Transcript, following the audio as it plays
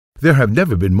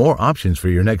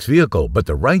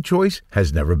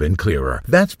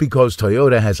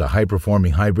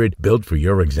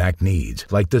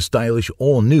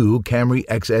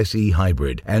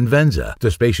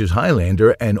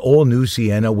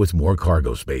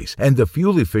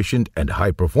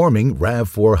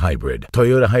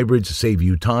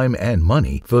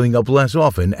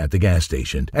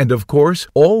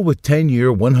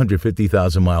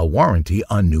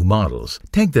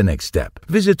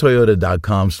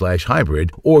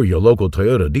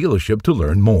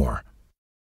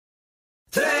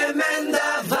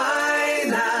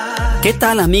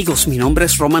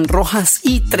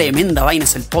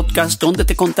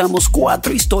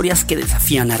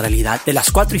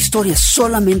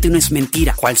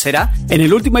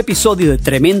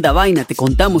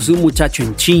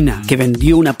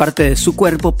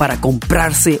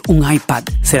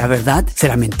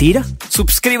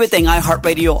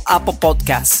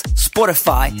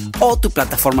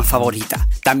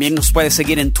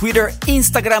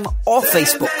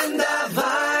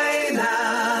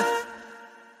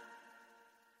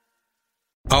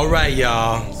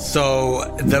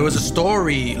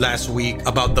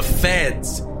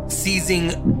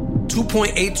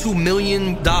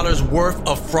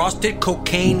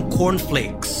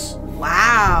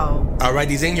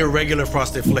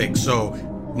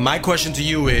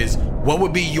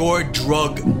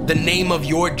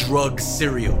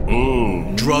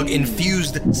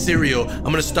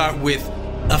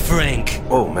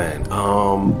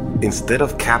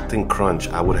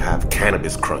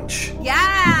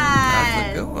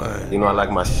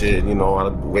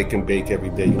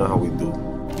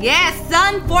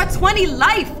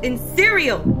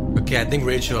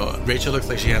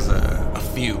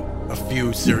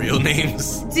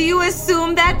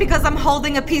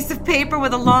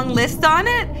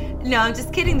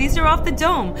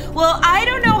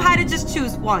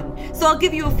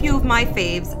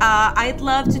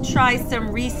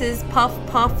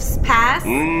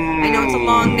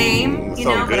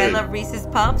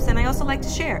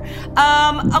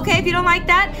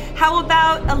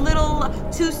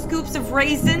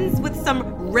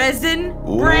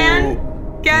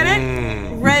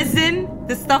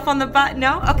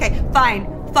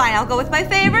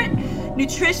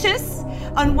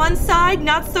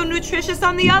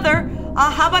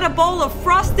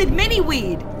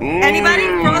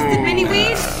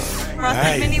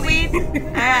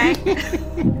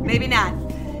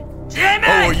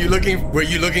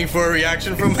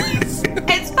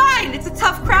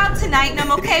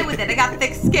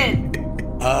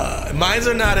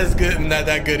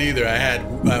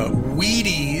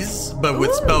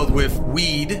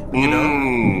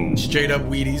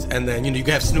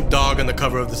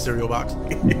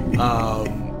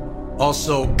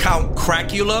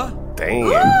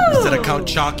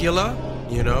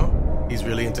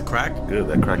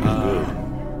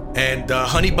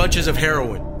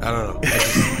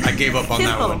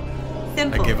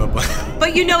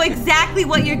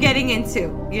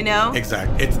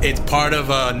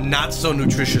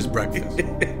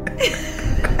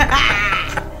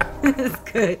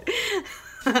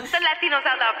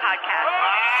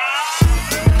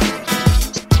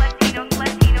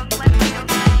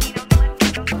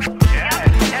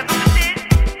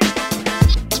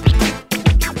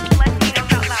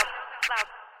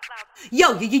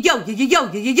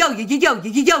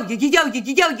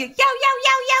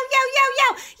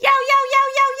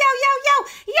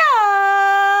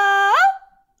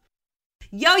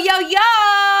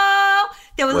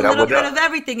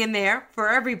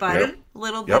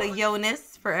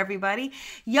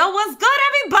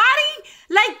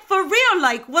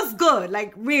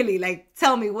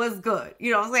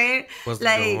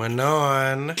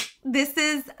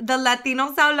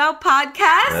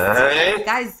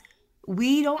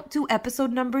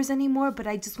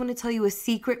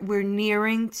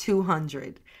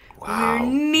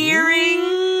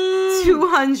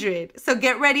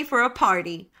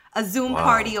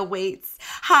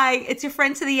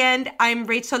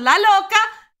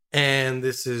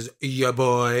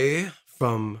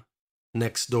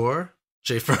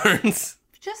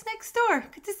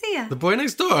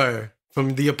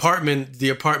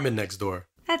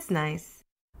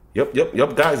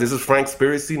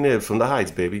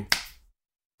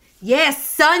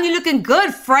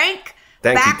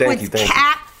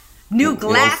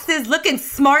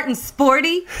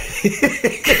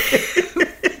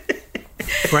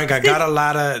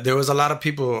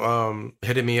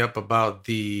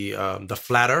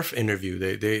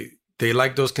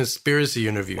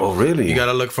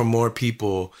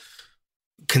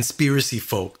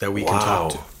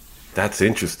That's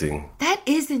interesting. That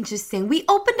is interesting. We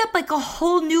opened up like a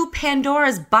whole new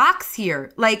Pandora's box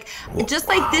here. Like, just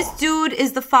like this dude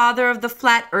is the father of the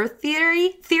flat earth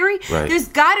theory, Right. there's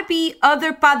got to be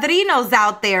other padrinos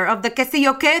out there of the que sé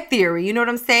yo qué theory. You know what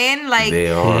I'm saying? Like, They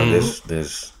are.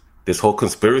 This whole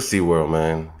conspiracy world,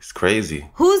 man. It's crazy.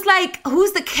 who's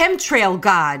the chemtrail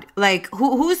god? Like,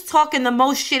 who's talking the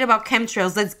most shit about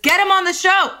chemtrails? Let's get him on the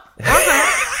show. Okay.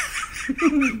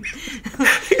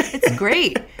 It's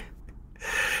great.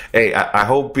 Hey, I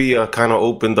hope he kind of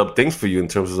opened up things for you in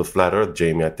terms of the flat Earth,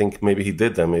 Jamie. I think maybe he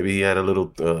did that. Maybe he had a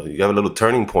little. You have a little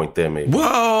turning point there, maybe.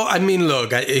 Well, I mean,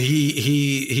 look,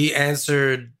 he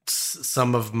answered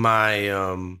some of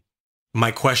my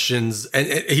my questions, and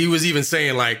he was even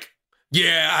saying like,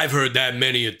 "Yeah, I've heard that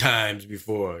many a times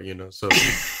before," you know. So,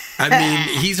 I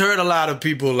mean, he's heard a lot of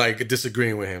people like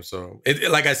disagreeing with him. So,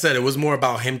 like I said, it was more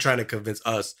about him trying to convince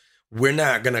us. We're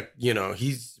not gonna, you know,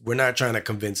 we're not trying to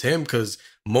convince him because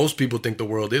most people think the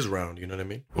world is round. You know what I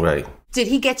mean? Right. Did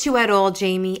he get you at all,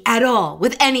 Jamie? At all?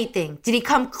 With anything? Did he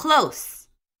come close?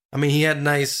 I mean, he had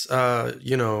nice,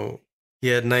 you know, he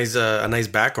had nice, a nice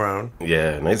background.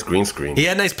 Yeah, nice green screen. He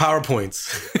had nice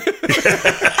PowerPoints.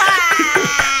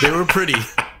 They were pretty.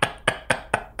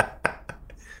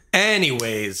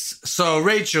 Anyways, so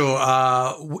Rachel,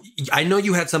 I know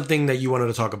you had something that you wanted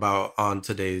to talk about on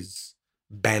today's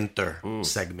banter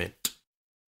segment.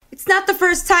 It's not the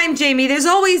first time, Jamie. There's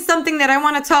always something that I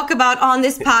want to talk about on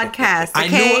this podcast.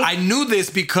 Okay? I knew this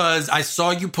because I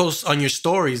saw you post on your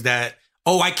stories that,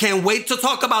 I can't wait to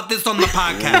talk about this on the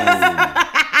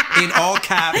podcast. In all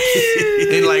caps,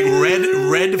 in like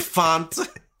red font.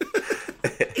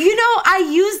 You know, I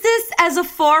use this as a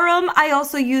forum. I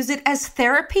also use it as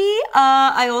therapy.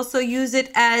 I also use it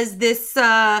as this,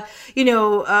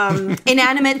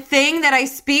 inanimate thing that I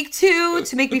speak to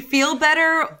make me feel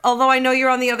better. Although I know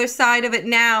you're on the other side of it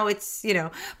now. It's, you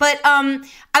know. But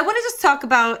I want to just talk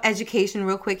about education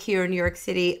real quick here in New York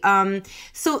City.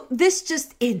 So this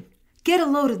just in. Get a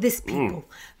load of this, people.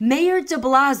 Mayor de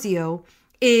Blasio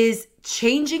is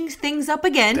changing things up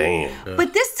again. Damn.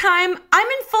 But this time, I'm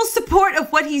in full support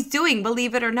of what he's doing,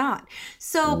 believe it or not.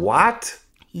 So, What?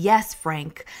 yes,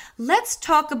 Frank, let's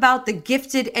talk about the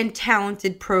Gifted and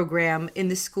Talented program in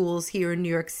the schools here in New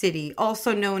York City,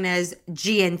 also known as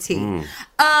GNT.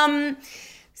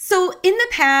 So in the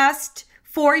past,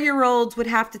 4-year-olds would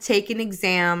have to take an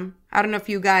exam. I don't know if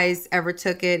you guys ever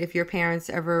took it, if your parents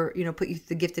ever, put you through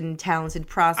the Gifted and Talented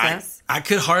process. I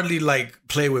could hardly like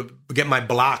get my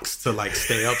blocks to like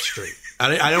stay up straight.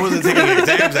 I wasn't taking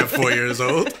exams at 4 years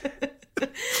old.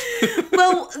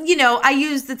 Well, I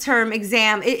use the term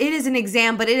exam. It is an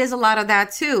exam, but it is a lot of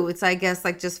that too. It's, I guess,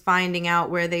 like just finding out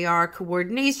where they are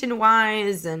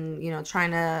coordination-wise and,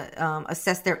 trying to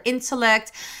assess their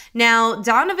intellect. Now,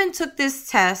 Donovan took this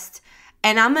test.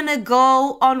 And I'm going to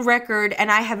go on record,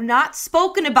 and I have not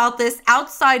spoken about this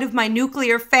outside of my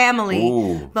nuclear family.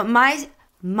 Ooh. But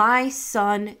my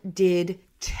son did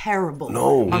terrible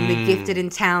on the Gifted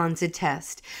and Talented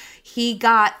test. He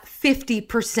got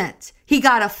 50%. He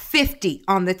got a 50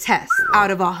 on the test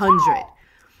out of 100.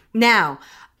 Now,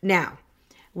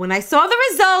 when I saw the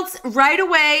results right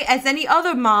away, as any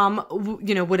other mom,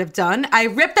 would have done, I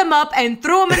ripped them up and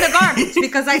threw them in the garbage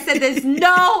because I said, there's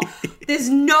no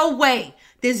way.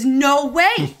 There's no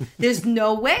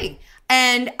way.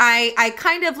 And I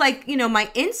kind of like, my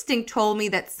instinct told me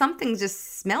that something just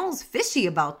smells fishy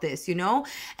about this,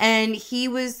 And he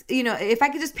was, if I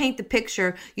could just paint the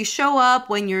picture, you show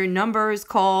up when your number is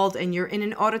called and you're in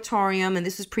an auditorium, and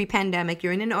this was pre-pandemic,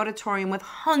 you're in an auditorium with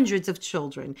hundreds of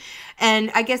children.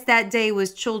 And I guess that day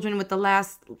was children with the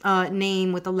last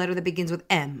name with a letter that begins with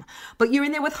M. But you're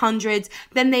in there with hundreds.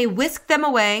 Then they whisk them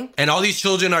away. And all these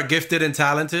children are gifted and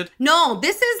talented? No,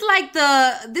 this is like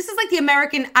the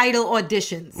American Idol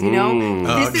auditions,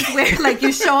 This is where like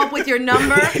you show up with your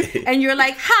number and you're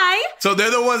like, hi. So they're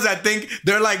the ones that think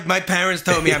they're like, my parents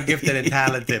told me I'm gifted and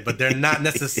talented, but they're not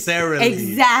necessarily.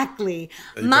 Exactly.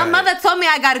 My mother told me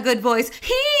I got a good voice.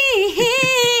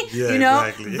 Yeah,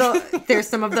 exactly. There's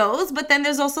some of those, but then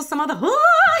there's also some other,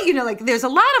 like there's a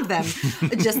lot of them,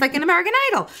 just like in American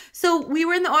Idol. So we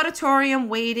were in the auditorium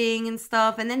waiting and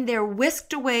stuff, and then they're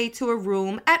whisked away to a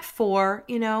room at 4,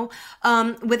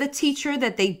 with a teacher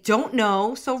that they don't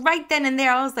know. So right then and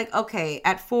there, I was like, okay,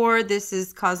 at 4, this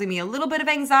is causing me a little bit of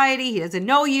anxiety. He doesn't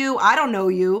know you. I don't know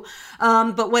you.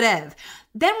 But whatever.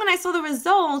 then when I saw the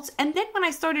results, and then when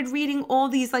I started reading all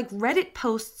these like Reddit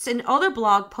posts and other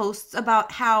blog posts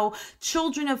about how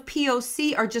children of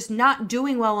POC are just not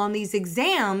doing well on these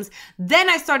exams, then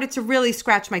I started to really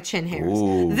scratch my chin hairs.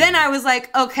 Ooh. Then I was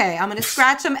like, okay, I'm going to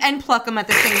scratch them and pluck them at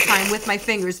the same time with my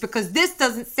fingers because this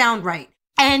doesn't sound right.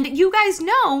 And you guys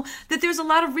know that there's a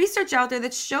lot of research out there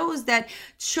that shows that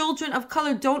children of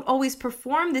color don't always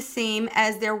perform the same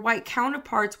as their white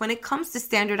counterparts when it comes to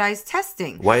standardized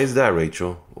testing. Why is that,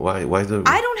 Rachel? Why is that?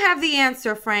 I don't have the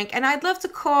answer, Frank, and I'd love to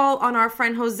call on our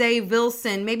friend Jose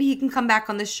Vilson. Maybe he can come back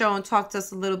on the show and talk to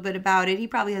us a little bit about it. He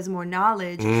probably has more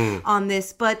knowledge on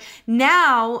this. But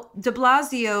now de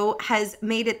Blasio has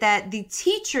made it that the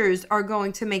teachers are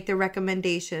going to make the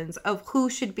recommendations of who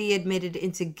should be admitted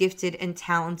into gifted and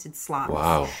talented slots.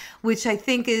 Wow. Which I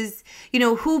think is,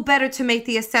 who better to make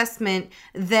the assessment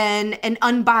than an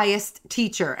unbiased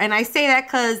teacher? And I say that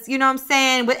because, what I'm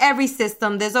saying, with every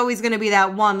system, there's always going to be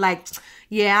that one like,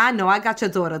 yeah, I know, I got your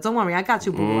daughter. Don't worry, I got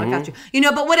you, boo. I got you.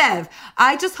 But whatever.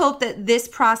 I just hope that this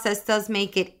process does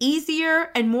make it easier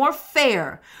and more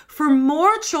fair for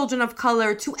more children of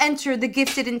color to enter the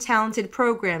gifted and talented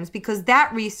programs, because that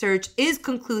research is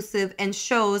conclusive and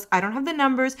shows, I don't have the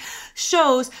numbers,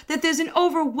 shows that there's an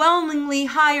overwhelmingly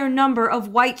higher number of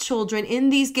white children in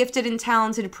these gifted and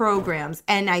talented programs.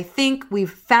 And I think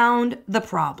we've found the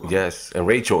problem. Yes, and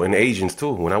Rachel, and Asians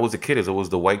too. When I was a kid, it was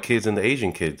the white kids and the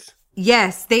Asian kids.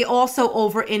 Yes, they also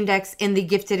over-index in the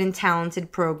gifted and talented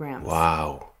programs.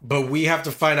 Wow. But we have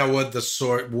to find out what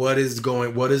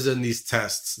is in these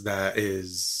tests that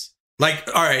is like,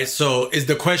 all right, so is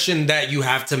the question that you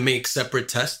have to make separate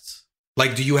tests?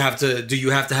 Like, do you have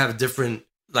to have different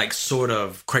like sort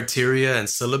of criteria and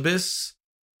syllabus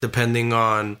depending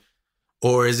on,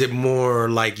 or is it more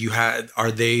like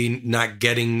are they not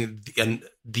getting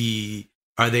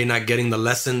the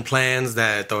lesson plans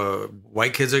that the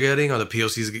white kids are getting, or the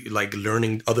POCs like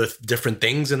learning other different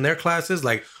things in their classes?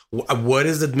 Like, what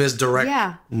is the misdirect?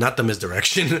 Yeah. Not the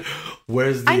misdirection.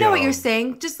 Where's the... I know what you're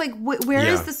saying. Just like, where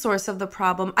is the source of the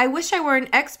problem? I wish I were an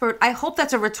expert. I hope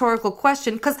that's a rhetorical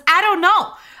question because I don't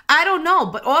know.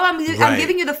 But all I'm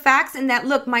giving you the facts in that,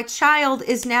 look, my child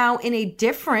is now in a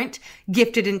different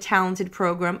gifted and talented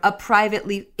program, a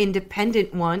privately funded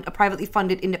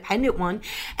independent one.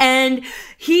 And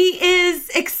he is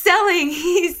excelling.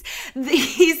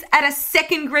 He's at a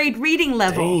second grade reading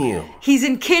level. Damn. He's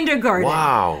in kindergarten.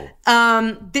 Wow.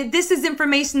 This is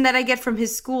information that I get from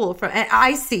his school, and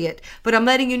I see it, but I'm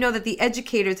letting you know that the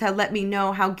educators have let me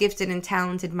know how gifted and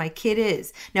talented my kid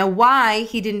is. Now, why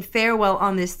he didn't fare well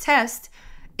on this test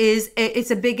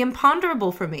it's a big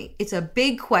imponderable for me. It's a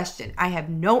big question I have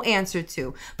no answer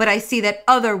to, but I see that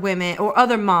other women or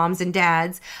other moms and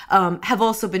dads have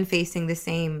also been facing the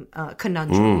same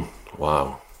conundrum.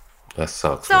 Wow. That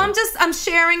sucks. So man. I'm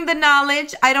sharing the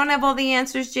knowledge. I don't have all the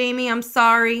answers, Jamie. I'm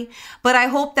sorry. But I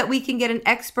hope that we can get an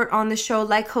expert on the show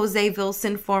like Jose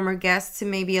Vilson, former guest, to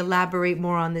maybe elaborate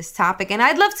more on this topic. And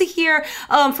I'd love to hear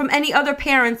from any other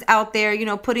parents out there,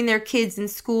 putting their kids in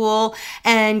school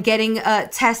and getting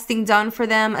testing done for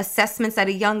them, assessments at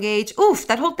a young age. Oof,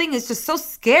 that whole thing is just so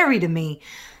scary to me.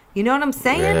 You know what I'm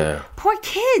saying? Yeah. Poor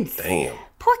kids. Damn.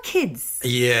 Poor kids.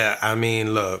 Yeah, I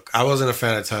mean, look, I wasn't a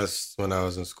fan of tests when I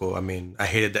was in school. I mean, I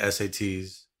hated the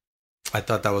SATs. I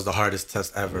thought that was the hardest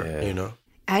test ever,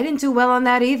 I didn't do well on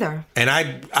that either. And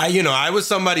I was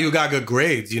somebody who got good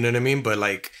grades, you know what I mean? But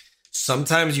like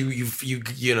sometimes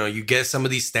you get some of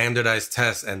these standardized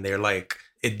tests and they're like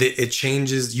it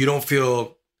changes, you don't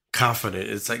feel confident.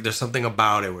 It's like there's something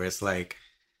about it where it's like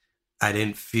I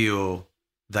didn't feel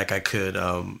like I could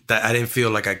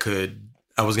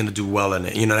I was gonna do well in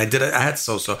it, and I did it. I had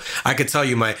so. I could tell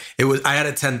you I had a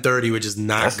 1030, which is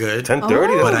not good.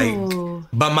 1030,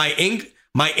 but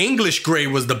my English grade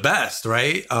was the best,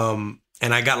 right? And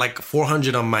I got like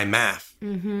 400 on my math,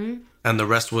 and the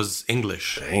rest was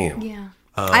English. Damn. Yeah.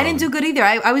 I didn't do good either.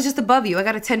 I was just above you. I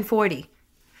got a 1040.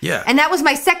 Yeah. And that was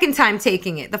my second time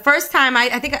taking it. The first time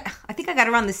I think I got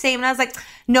around the same, and I was like,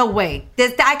 no way,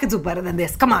 I could do better than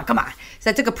this. Come on. So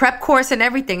I took a prep course and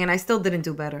everything, and I still didn't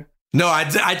do better. No,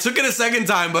 I took it a second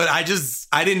time, but I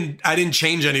didn't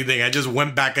change anything. I just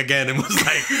went back again and was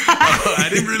like, I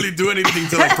didn't really do anything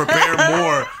to like prepare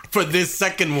more for this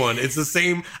second one. It's the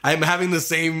same. I'm having the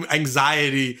same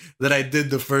anxiety that I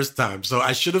did the first time. So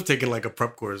I should have taken like a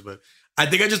prep course, but I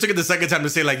think I just took it the second time to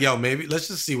say like, yo, maybe let's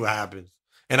just see what happens.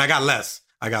 And I got less.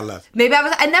 Maybe I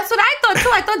was, and that's what I thought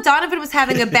too. I thought Donovan was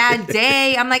having a bad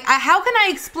day. I'm like, how can I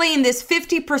explain this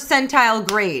 50 percentile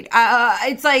grade?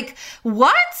 It's like,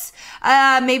 what?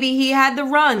 Maybe he had the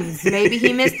runs. Maybe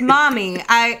he missed mommy.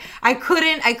 I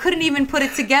couldn't even put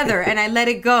it together, and I let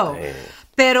it go.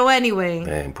 Pero anyway.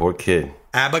 Man, poor kid.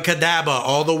 Abacadabra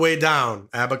all the way down.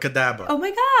 Abacadabra. Oh my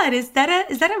God, is that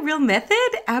a real method?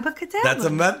 Abacadabra. That's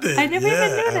a method. I never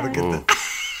even knew that.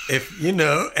 If you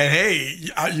know, and hey,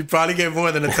 you probably get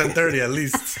more than a 1030 at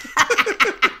least.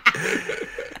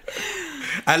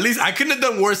 At least I couldn't have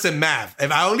done worse in math.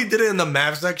 If I only did it in the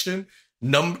math section,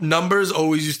 numbers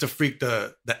always used to freak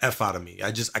the F out of me.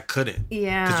 I couldn't.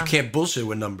 Yeah. Because you can't bullshit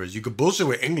with numbers. You could bullshit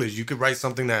with English. You could write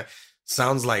something that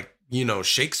sounds like,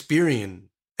 Shakespearean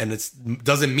and it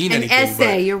doesn't mean anything. An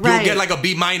essay, you're right. You'll get like a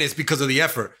B- because of the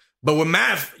effort. But with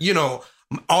math,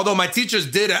 although my teachers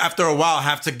did after a while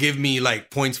have to give me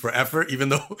like points for effort, even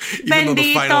though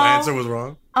the final answer was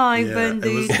wrong. Ay,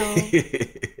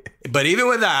 bendito. But even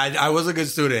with that, I was a good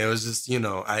student. It was just,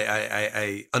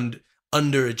 I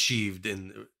underachieved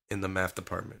in the math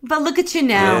department. But look at you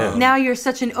now. Yeah. Now you're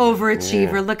such an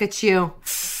overachiever. Yeah. Look at you.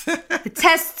 The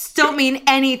tests don't mean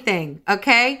anything,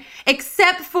 okay?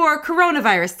 Except for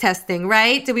coronavirus testing,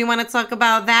 right? Do we want to talk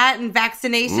about that and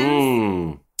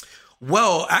vaccinations?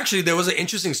 Well, actually, there was an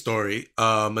interesting story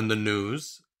in the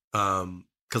news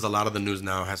because a lot of the news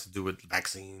now has to do with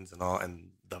vaccines and all,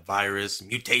 and the virus,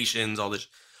 mutations, all this.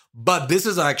 But this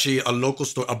is actually a local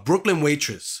story. A Brooklyn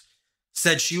waitress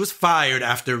said she was fired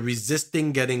after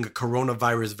resisting getting a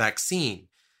coronavirus vaccine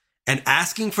and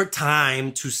asking for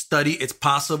time to study its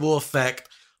possible effect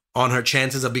on her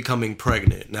chances of becoming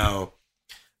pregnant. Now,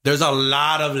 there's a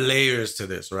lot of layers to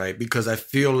this, right? Because I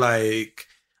feel like,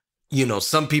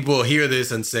 some people hear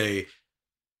this and say,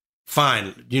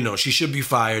 fine, she should be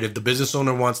fired. If the business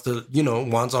owner wants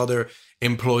all their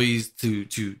employees to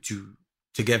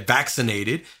get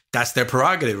vaccinated, that's their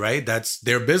prerogative, right? That's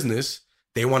their business.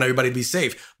 They want everybody to be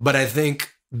safe. But I think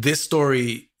this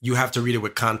story, you have to read it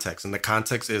with context. And the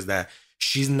context is that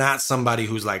she's not somebody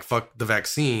who's like, fuck the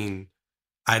vaccine.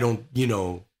 I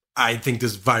think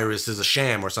this virus is a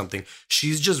sham or something.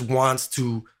 She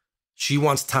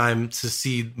wants time to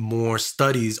see more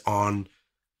studies on,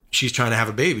 she's trying to have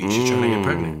a baby. She's trying to get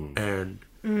pregnant. And,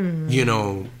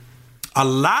 a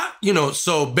lot,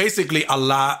 so basically a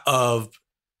lot of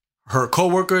her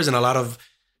coworkers and a lot of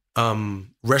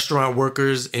restaurant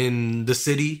workers in the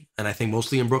city, and I think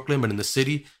mostly in Brooklyn, but in the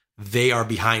city, they are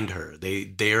behind her. They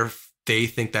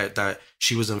think that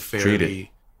she was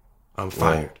unfairly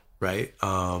fired, right?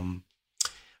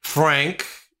 Frank,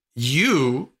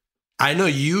 I know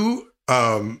you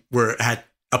had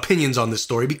opinions on this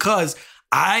story because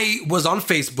I was on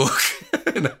Facebook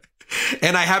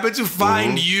and I happened to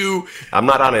find you. I'm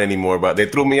not on it anymore, but they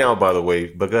threw me out, by the way.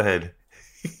 But go ahead.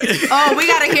 Oh, we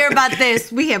got to hear about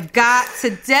this. We have got to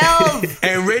delve.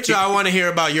 And Rachel, I want to hear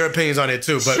about your opinions on it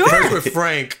too. But first with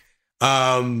Frank,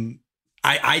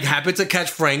 I happened to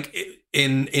catch Frank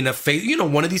in a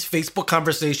one of these Facebook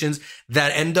conversations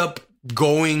that end up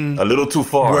going a little too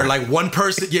far. Where like one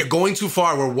person, going too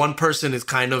far, where one person is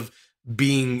kind of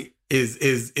being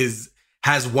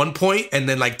has one point, and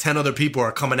then like 10 other people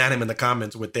are coming at him in the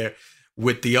comments with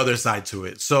the other side to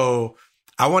it. So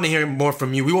I want to hear more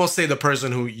from you. We won't say the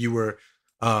person who you were,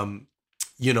 where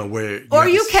you or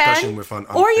had you this discussion can, with on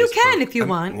or Facebook. you can if you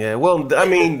want. Yeah, well, I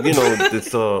mean,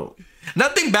 it's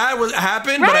nothing bad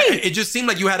happened, right. But it just seemed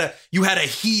like you had a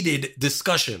heated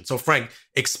discussion. So Frank,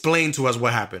 explain to us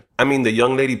what happened. I mean, the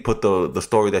young lady put the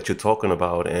story that you're talking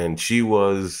about, and she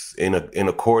was in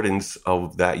accordance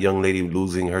of that young lady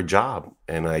losing her job.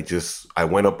 And I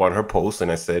went up on her post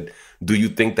and I said, do you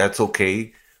think that's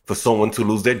okay for someone to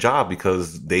lose their job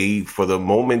because they, for the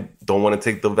moment, don't want to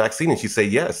take the vaccine? And she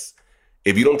said, yes.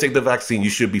 If you don't take the vaccine,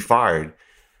 you should be fired.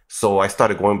 So I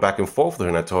started going back and forth with her,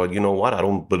 and I told her, you know what? I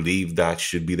don't believe that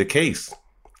should be the case.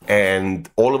 And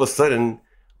all of a sudden,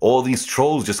 all these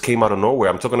trolls just came out of nowhere.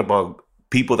 I'm talking about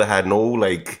people that had no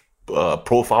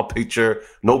profile picture,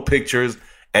 no pictures,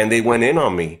 and they went in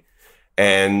on me.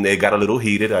 And it got a little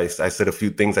heated. I said a few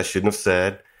things I shouldn't have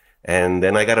said. And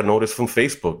then I got a notice from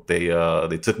Facebook.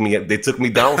 They took me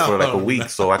down for like a week,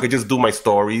 so I could just do my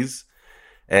stories,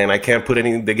 and I can't put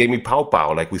any. They gave me pow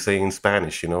pow, like we say in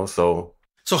Spanish, So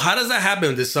how does that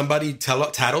happen? Did somebody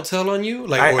tattletale on you?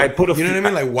 Like I put a few, you know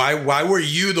what I mean? Like why were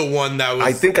you the one that was?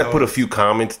 I think I put a few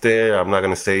comments there. I'm not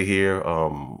gonna say here.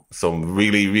 Some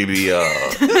really really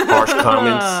harsh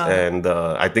comments, and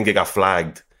I think it got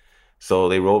flagged. So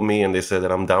they wrote me and they said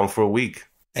that I'm down for a week.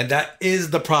 And that is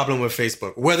the problem with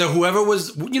Facebook. Whether whoever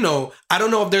was, I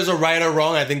don't know if there's a right or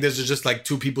wrong. I think there's just like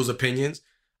two people's opinions.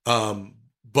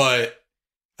 But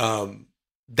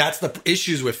that's the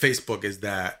issues with Facebook, is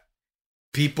that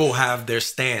people have their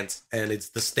stance, and it's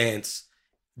the stance.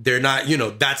 They're not,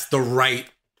 that's the right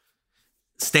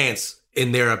stance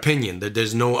in their opinion. That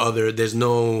there's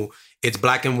no it's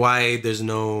black and white. There's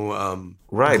no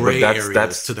Right, but gray that's-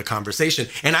 areas to the conversation.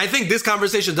 And I think this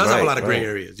conversation does have a Right, lot of gray right.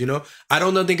 areas, you know? I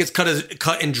don't think it's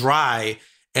cut and dry.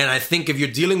 And I think if you're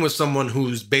dealing with someone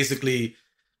who's basically,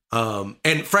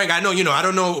 and Frank, I know, you know, I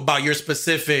don't know about your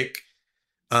specific,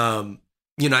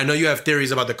 you know, I know you have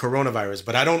theories about the coronavirus,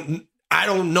 but I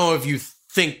don't know if you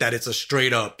think that it's a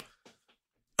straight up,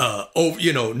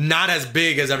 you know, not as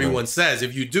big as everyone says.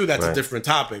 If you do, that's a different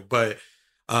topic. But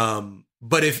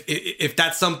if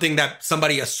that's something that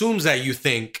somebody assumes that you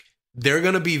think, they're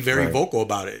going to be very vocal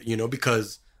about it, you know,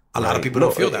 because a lot of people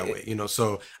don't feel that way, you know.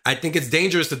 So I think it's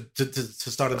dangerous to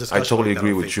start a discussion. I totally like that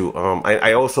agree on with Facebook. you.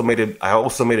 I also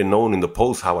made it known in the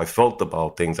post how I felt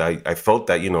about things. I felt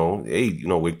that, you know, hey, you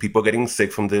know, with people getting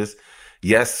sick from this,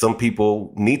 yes, some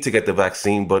people need to get the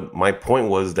vaccine, but my point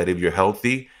was that if you're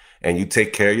healthy and you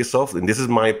take care of yourself, and this is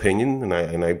my opinion,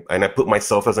 and I put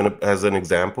myself as an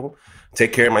example,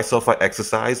 take care of myself. I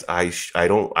exercise. I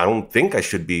don't think I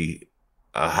should be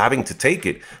having to take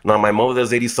it. Now, my mother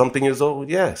is 80-something years old.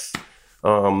 Yes.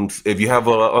 If you have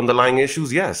underlying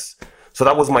issues, yes. So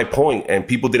that was my point, and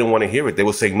people didn't want to hear it. They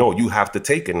were saying, no, you have to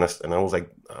take it. And I was like,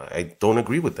 I don't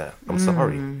agree with that. I'm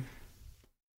sorry.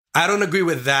 I don't agree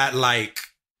with that, like,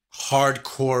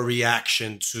 hardcore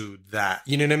reaction to that.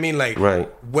 You know what I mean? Like,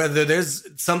 whether there's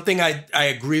something I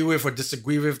agree with or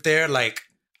disagree with there, like,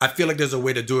 I feel like there's a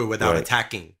way to do it without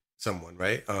attacking someone,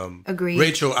 right? Agreed.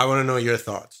 Rachel, I want to know your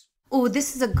thoughts. Oh,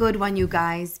 this is a good one, you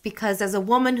guys, because as a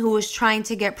woman who was trying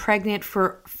to get pregnant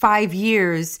for 5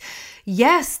 years,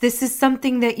 yes, this is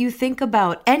something that you think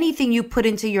about. Anything you put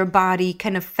into your body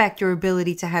can affect your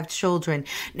ability to have children.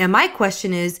 Now, my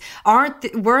question is,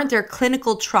 weren't there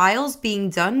clinical trials being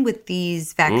done with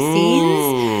these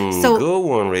vaccines? So good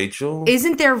one, Rachel.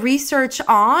 Isn't there research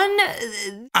on?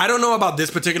 I don't know about this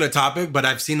particular topic, but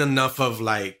I've seen enough of,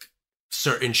 like,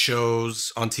 certain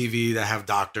shows on TV that have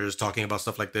doctors talking about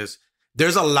stuff like this.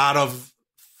 There's a lot of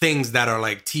things that are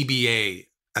like TBA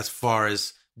as far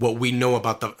as what we know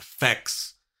about the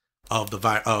effects of the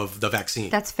vaccine.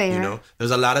 That's fair. You know,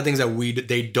 there's a lot of things that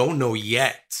they don't know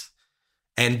yet,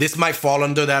 and this might fall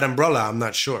under that umbrella. I'm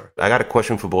not sure. I got a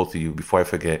question for both of you before I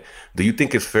forget. Do you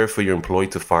think it's fair for your employee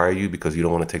to fire you because you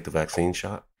don't want to take the vaccine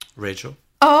shot? Rachel?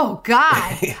 Oh,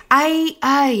 God.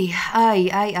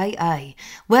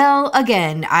 Well,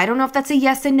 again, I don't know if that's a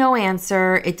yes and no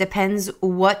answer. It depends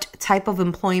what type of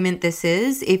employment this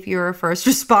is. If you're a first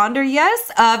responder,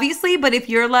 yes, obviously. But if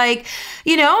you're like,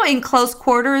 you know, in close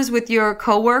quarters with your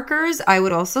coworkers, I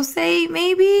would also say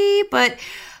maybe. But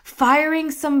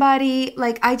firing somebody,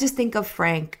 like, I just think of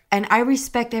Frank, and I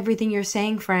respect everything you're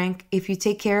saying, Frank. If you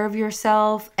take care of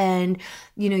yourself and,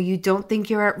 you know, you don't think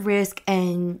you're at risk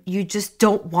and you just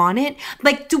don't want it,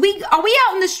 like, are we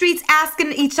out in the streets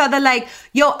asking each other, like,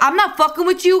 yo, I'm not fucking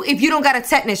with you if you don't got a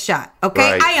tetanus shot,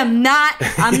 okay? Right. I'm not,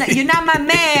 you're not my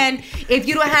man if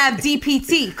you don't have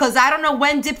DPT, because I don't know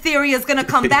when diphtheria is going to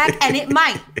come back, and it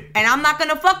might, and I'm not going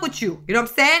to fuck with you. You know what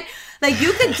I'm saying? Like,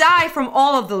 you could die from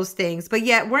all of those things, but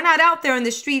yet we're not out there in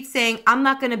the streets saying, I'm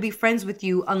not going to be friends with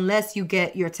you unless you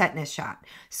get your tetanus shot.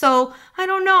 So I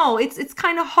don't know. It's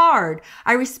kind of hard.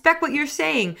 I respect what you're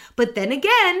saying. But then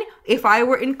again, if I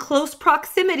were in close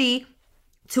proximity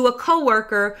to a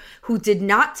coworker who did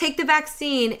not take the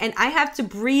vaccine and I have to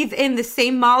breathe in the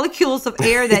same molecules of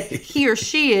air that he or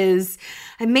she is,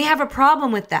 I may have a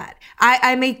problem with that.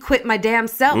 I may quit my damn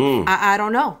self. I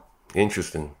don't know.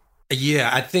 Interesting. Yeah,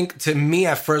 I think to me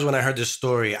at first when I heard this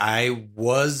story,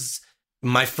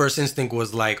 my first instinct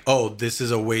was like, oh, this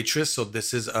is a waitress, so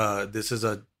this is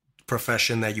a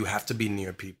profession that you have to be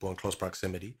near people in close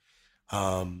proximity.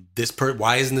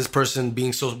 Why is this person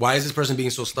being so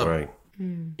stubborn? Right.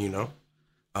 You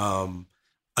know?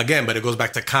 Again, but it goes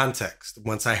back to context.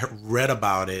 Once I read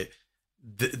about it,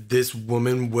 this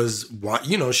woman was,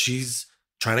 you know, she's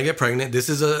trying to get pregnant. This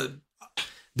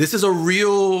is a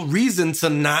real reason to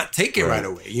not take it right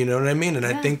away. You know what I mean? And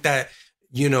I think that,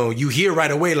 you know, you hear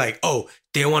right away, like, oh,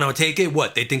 they want to take it.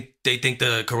 What? They think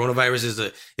the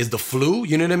coronavirus is the flu.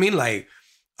 You know what I mean? Like,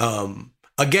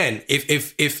 again,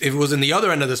 if it was in the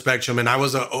other end of the spectrum, and I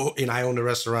owned a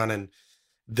restaurant, and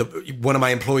one of my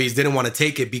employees didn't want to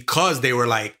take it because they were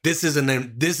like, this is an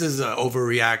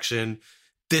overreaction.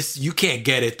 You can't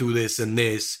get it through this and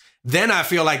this. Then I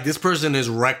feel like this person is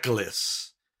reckless.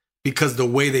 Because the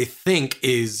way they think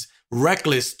is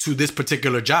reckless to this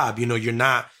particular job. You know, you're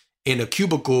not in a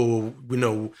cubicle, you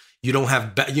know, you don't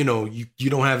have, you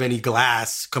don't have any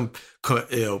glass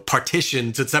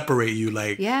partition to separate you.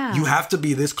 Like, you have to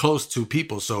be this close to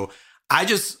people. So I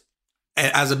just,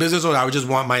 as a business owner, I would just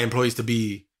want my employees to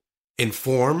be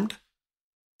informed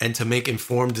and to make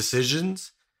informed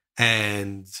decisions.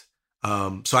 And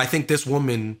So I think this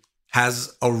woman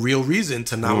has a real reason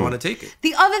to not want to take it.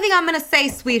 The other thing I'm going to say,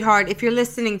 sweetheart, if you're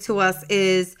listening to us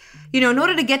is, in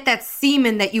order to get that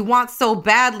semen that you want so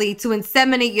badly to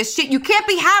inseminate your shit, you can't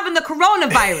be having the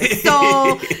coronavirus.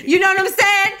 So, you know what I'm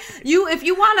saying? If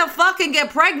you want to fucking get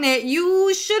pregnant,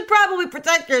 you should probably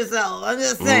protect yourself. I'm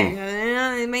just saying.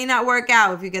 It may not work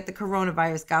out if you get the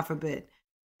coronavirus, God forbid.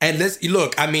 And let's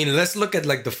look at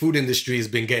like the food industry has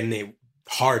been getting it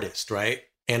hardest, right?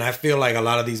 And I feel like a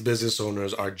lot of these business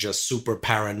owners are just super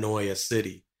paranoia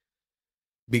city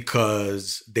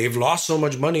because they've lost so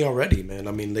much money already, man.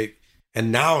 I mean,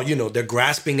 now, they're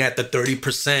grasping at the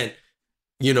 30%,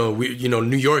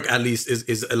 New York at least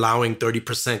is allowing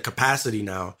 30% capacity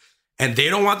now. And they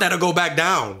don't want that to go back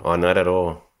down. Oh, not at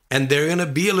all. And they're going to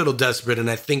be a little desperate. And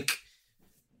I think,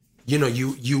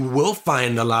 you will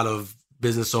find a lot of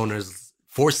business owners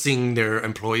forcing their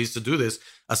employees to do this,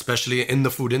 especially in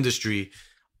the food industry.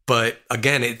 But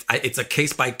again, it's a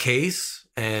case by case,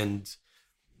 and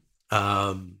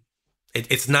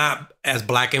it's not as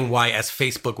black and white as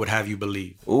Facebook would have you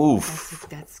believe. Oof,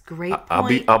 that's great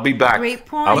point. I'll be back. Great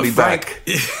point. I'll be back.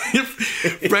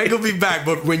 Frank will be back,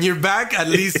 but when you're back, at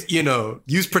least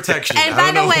use protection. And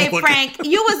by the way, Frank,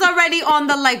 you was already on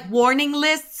the warning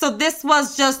list, so this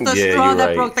was just the straw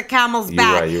that broke the camel's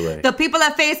back. You're right. The people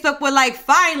at Facebook were like,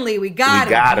 "Finally, we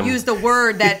got him." Use the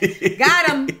word that got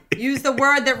him. Use the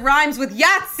word that rhymes with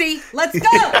Yahtzee. Let's go.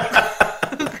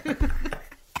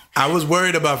 I was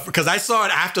worried because I saw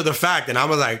it after the fact, and I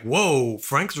was like, "Whoa,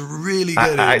 Frank's really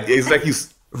good." It's like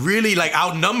he's really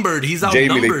outnumbered. He's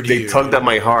outnumbered. Jamie, they tugged at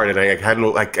my heart, and I had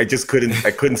no. I just couldn't.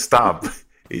 I couldn't stop.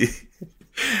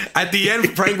 At the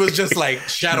end, Frank was just like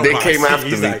shadow. They came after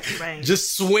He's me,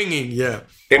 just swinging. Yeah.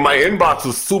 And my inbox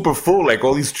was super full.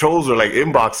 All these trolls were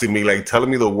inboxing me, telling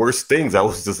me the worst things. I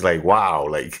was just like, wow,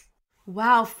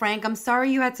 Wow, Frank, I'm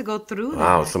sorry you had to go through that.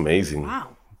 Wow, it's amazing.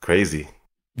 Wow. Crazy.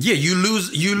 Yeah, you're going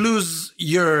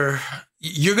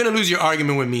to lose your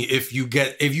argument with me if you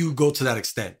go to that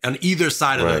extent on either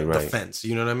side of the fence.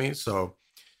 You know what I mean? So,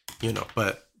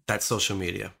 but that's social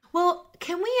media. Well,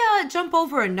 can we jump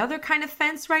over another kind of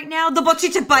fence right now? The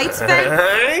Bochinche Bites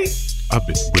fence? I've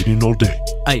been waiting all day.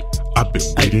 Ay. I've been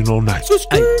waiting all night.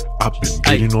 Ay. I've been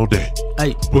waiting all day.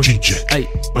 Ay. Bochinche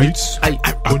Bites. Ay.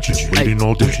 I've been waiting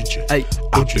all day. Ay.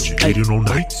 I've been waiting all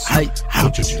night. Ay.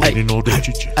 I've been waiting all day.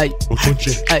 Ay.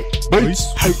 Bochinche Bites.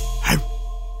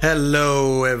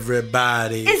 Hello,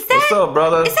 everybody. What's up,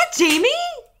 brother? Is that Jamie?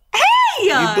 Hey,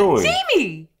 how you doing?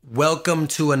 Jamie. Welcome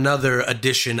to another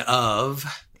edition of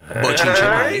Bochinche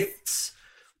Bites,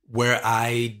 where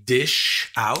I dish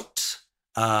out,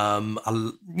 some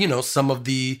of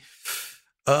the,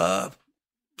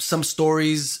 some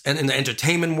stories in the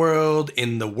entertainment world,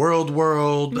 in the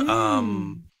world,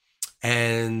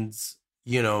 and,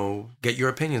 get your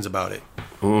opinions about it.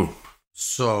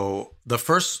 So the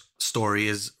first story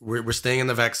is we're staying in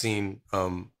the vaccine.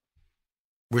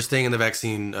 We're staying in the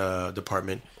vaccine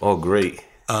department. Oh, great.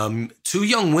 2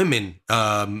 young women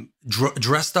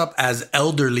dressed up as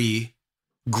elderly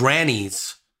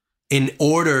grannies in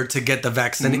order to get the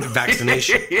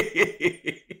vaccination.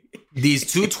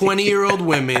 These 2 20-year-old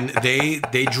women, they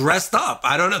dressed up.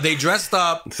 I don't know. They dressed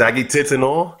up. Saggy tits and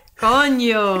all?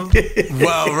 Coño.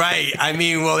 Well, right. I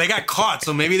mean, they got caught,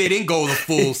 so maybe they didn't go the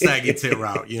full saggy tit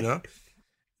route,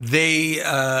 They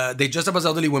dressed up as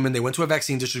elderly women. They went to a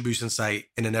vaccine distribution site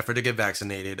in an effort to get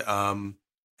vaccinated.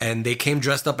 And they came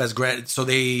dressed up as so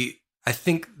I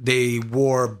think they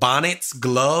wore bonnets,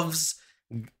 gloves,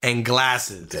 and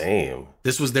glasses. Damn.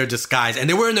 This was their disguise. And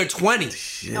they were in their 20s.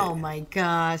 Shit. Oh my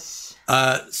gosh.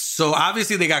 So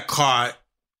obviously they got caught.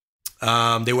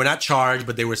 They were not charged,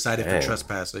 but they were cited for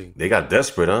trespassing. They got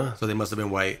desperate, huh? So they must have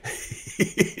been white.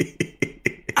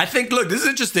 I think, look, this is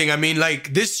interesting. I mean,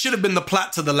 this should have been the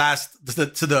plot to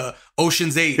the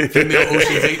Ocean's 8, female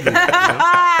Ocean's 8 movie.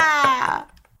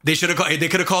 They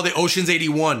could have called it Ocean's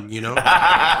 81,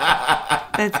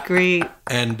 That's great.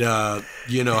 And,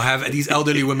 have these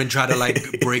elderly women try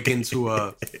to break into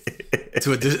a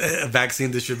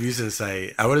vaccine distribution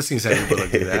site. I would have seen Sandra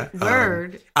Bullock do that.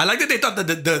 Word. I like that they thought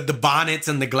that the bonnets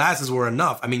and the glasses were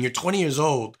enough. I mean, you're 20 years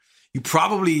old. You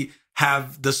probably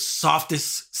have the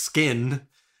softest skin,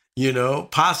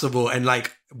 possible. And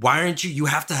why aren't you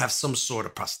have to have some sort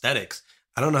of prosthetics.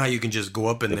 I don't know how you can just go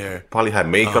up in there. Probably have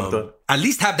makeup though. At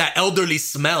least have that elderly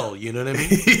smell, you know what I mean?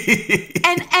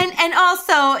 and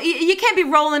also, you can't be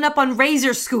rolling up on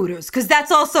Razor scooters because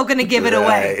that's also going to give it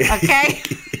away, okay?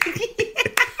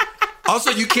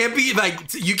 Also, you can't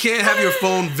you can't have your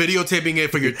phone videotaping it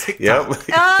for your TikTok. Yep.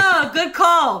 Oh,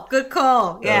 good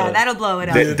call. Yeah, that'll blow it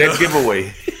up. That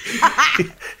giveaway.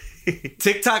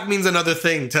 TikTok means another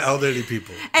thing to elderly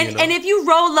people. And if you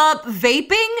roll up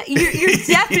vaping, you're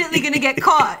definitely going to get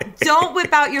caught. Don't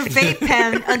whip out your vape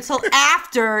pen until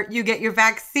after you get your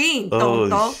vaccine.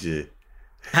 Oh, shit.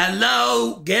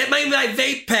 Hello, get my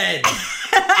vape pen.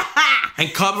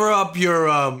 And cover up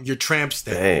your tramp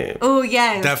stamp. Damn. Oh,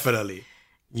 yes. Definitely.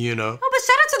 You know? Oh, but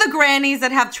shout out to the grannies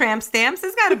that have tramp stamps.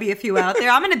 There's got to be a few out there.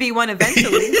 I'm going to be one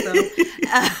eventually.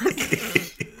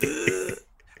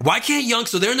 Why can't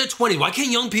so they're in their 20s. Why can't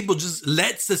young people just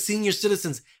let the senior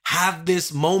citizens have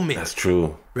this moment? That's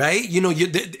true. Right? You know,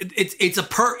 it's a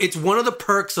perk. It's one of the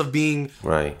perks of being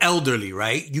elderly,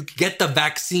 right? You get the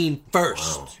vaccine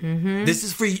first. Wow. Mm-hmm. This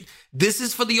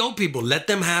is for the old people. Let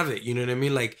them have it. You know what I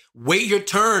mean? Like, wait your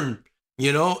turn,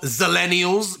 you know?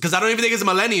 Zillennials. Because I don't even think it's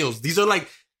millennials. These are like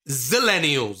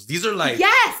zillennials. These are like...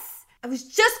 Yes! I was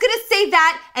just going to say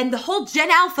that. And the whole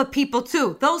Gen Alpha people,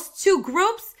 too. Those two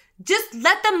groups... Just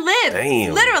let them live.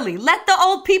 Damn. Literally, let the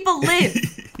old people live.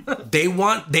 They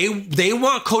want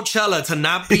Coachella to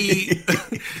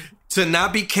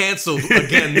not be canceled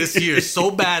again this year so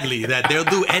badly that they'll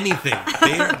do anything.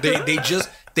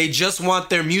 They just want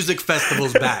their music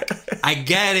festivals back. I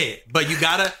get it, but you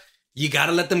gotta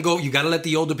let them go. You gotta let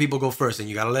the older people go first, and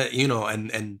you gotta let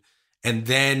and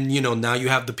then now you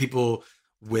have the people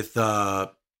with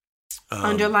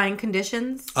underlying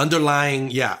conditions. And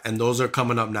those are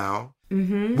coming up now.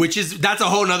 Mm-hmm. That's a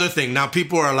whole nother thing. Now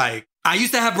people are like, I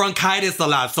used to have bronchitis a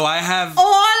lot, so I have... All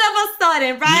of a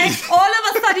sudden, right? All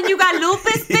of a sudden you got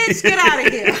lupus, bitch? Get out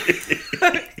of here.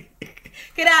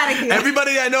 Get out of here.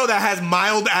 Everybody I know that has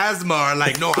mild asthma are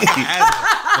like, no, I got asthma.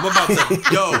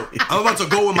 I'm about to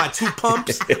go with my 2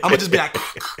 pumps. I'm going to just be like...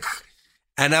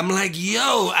 And I'm like,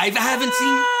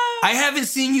 I haven't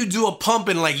seen you do a pump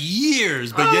in like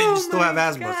years, but yet you still have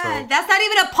asthma. God. So that's not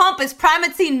even a pump. It's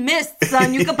Primatene Mist,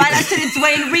 son. You can buy that shit at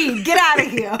Dwayne Reed. Get out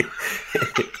of here.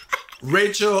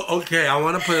 Rachel, okay, I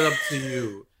want to put it up to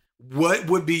you. What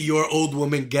would be your old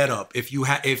woman get up if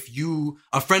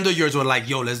a friend of yours were like,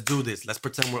 yo, let's do this. Let's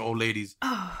pretend we're old ladies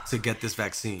to get this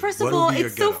vaccine. First of all,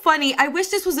 it's so funny. I wish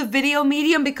this was a video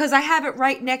medium because I have it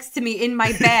right next to me in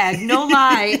my bag. No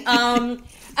lie.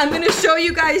 I'm going to show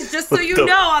you guys just so you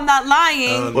know I'm not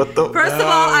lying. First of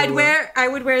all, I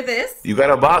would wear this. You got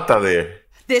a bata there.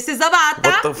 This is a bata.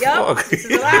 What the fuck? This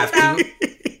is a bata.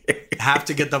 Have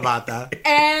to get the bata.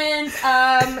 And,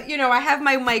 I have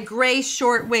my gray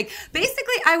short wig.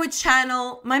 Basically, I would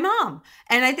channel my mom.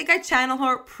 And I think I channel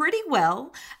her pretty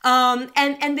well.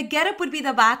 And the getup would be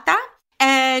the bata.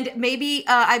 And maybe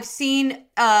I've seen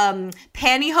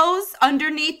pantyhose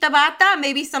underneath the bata,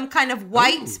 maybe some kind of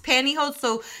white pantyhose.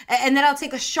 So, and then I'll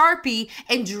take a Sharpie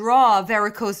and draw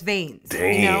varicose veins.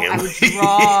 Damn. I would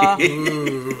draw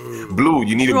blue.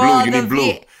 You need a blue. You need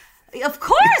blue. Of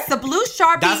course, the blue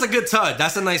Sharpie. That's a good touch.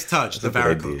 That's a nice touch. The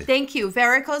varicose. Thank you.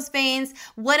 Varicose veins.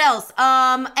 What else?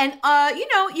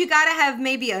 You gotta have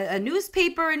maybe a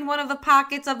newspaper in one of the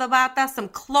pockets of the bata, some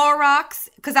Clorox,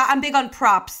 because I'm big on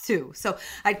props too. So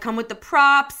I'd come with the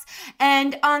props,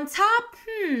 and on top,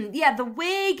 the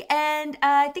wig, and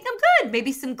I think I'm good.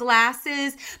 Maybe some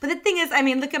glasses. But the thing is,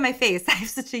 look at my face. I have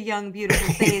such a young,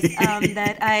 beautiful face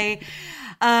that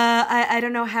I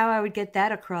don't know how I would get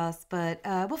that across, but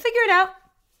we'll figure it out.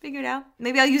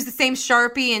 Maybe I'll use the same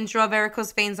Sharpie and draw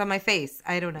varicose veins on my face.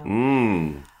 I don't know.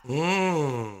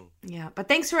 Yeah, but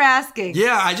thanks for asking.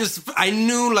 Yeah, I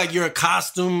knew like you're a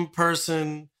costume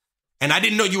person, and I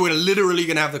didn't know you were literally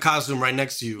going to have the costume right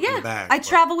next to you in the bag. I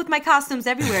travel with my costumes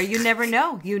everywhere. You never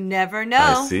know.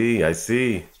 I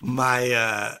see.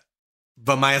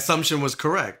 But my assumption was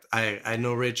correct. I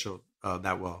know Rachel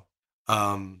that well.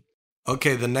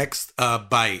 Okay, the next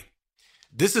bite.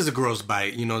 This is a gross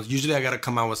bite. Usually I got to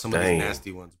come out with some of these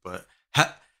nasty ones. But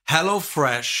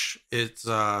HelloFresh, it's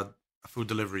a food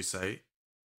delivery site.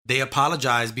 They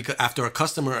apologized because after a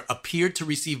customer appeared to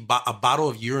receive a bottle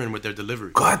of urine with their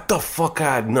delivery. Get the fuck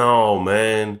out. No,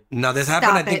 man. Now, this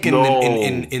happened, I think,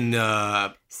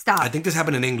 Stop. I think this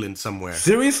happened in England somewhere.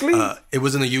 Seriously? It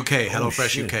was in the UK,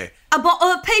 HelloFresh UK. A bottle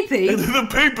of pee-pee? The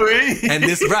pee-pee. And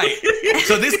this, right.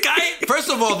 So this guy, first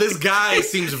of all, this guy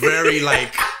seems very,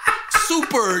 like,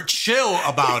 super chill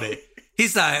about it.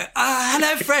 He's like,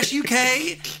 HelloFresh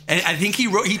UK. And I think he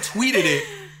tweeted it.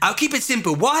 I'll keep it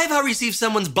simple. Why have I received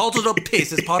someone's bottled up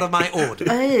piss as part of my order?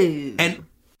 Oh. And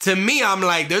to me, I'm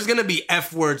like, there's going to be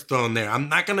F words thrown there. I'm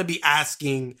not going to be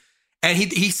asking. And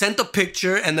he sent a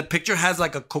picture, and the picture has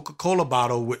like a Coca-Cola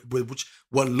bottle with which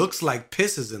what looks like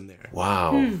piss is in there.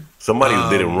 Wow. Somebody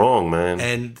did it wrong, man.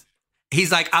 And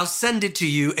he's like, I'll send it to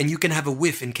you, and you can have a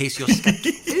whiff in case you're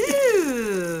skeptical.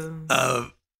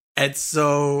 Ooh. And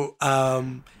so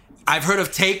I've heard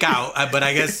of takeout, but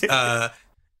I guess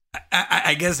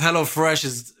I guess HelloFresh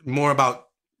is more about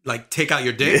like take out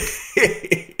your dick.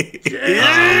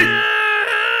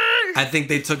 I think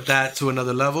they took that to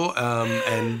another level,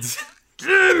 and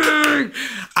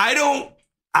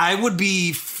I would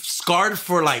be scarred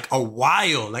for like a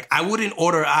while. Like I wouldn't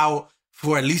order out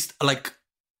for at least like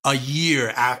a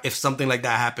year if something like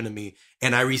that happened to me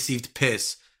and I received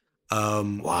piss.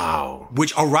 Wow.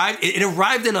 Which arrived, it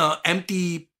arrived in a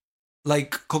empty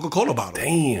like Coca-Cola bottle.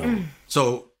 Damn.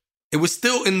 So it was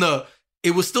still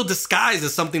disguised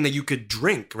as something that you could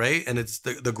drink, right? And it's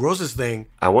the grossest thing.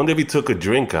 I wonder if he took a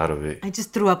drink out of it. I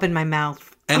just threw up in my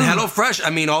mouth. And HelloFresh, I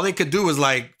mean, all they could do was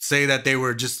like say that they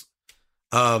were just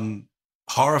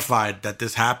horrified that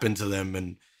this happened to them,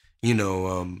 and you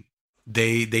know,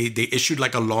 they issued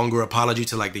like a longer apology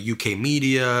to like the UK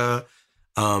media,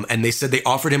 and they said they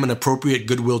offered him an appropriate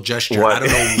goodwill gesture. What? I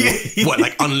don't know what,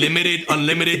 like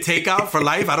unlimited takeout for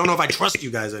life. I don't know if I trust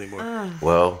you guys anymore.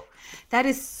 Well, that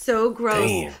is so gross.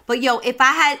 Damn. But yo, if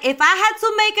I had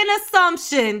to make an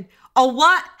assumption of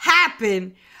what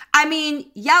happened, I mean,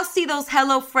 y'all see those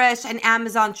HelloFresh and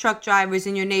Amazon truck drivers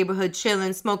in your neighborhood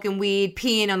chilling, smoking weed,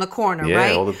 peeing on the corner, Yeah,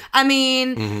 right? all the- I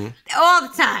mean, all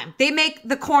the time. They make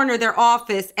the corner their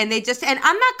office, and and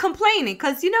I'm not complaining,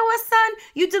 because you know what, son?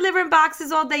 You delivering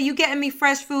boxes all day, you getting me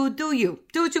fresh food, do you?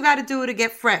 Do what you got to do to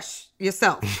get fresh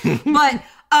yourself. But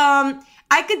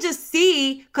I could just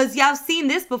see, because y'all seen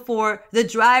this before, the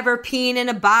driver peeing in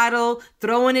a bottle,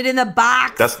 throwing it in the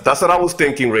box. that's what I was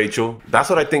thinking, Rachel. That's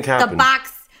what I think happened. The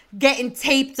box getting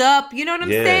taped up, you know what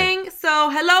I'm Yeah. saying? So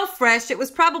HelloFresh, it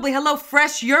was probably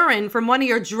HelloFresh urine from one of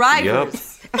your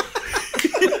drivers.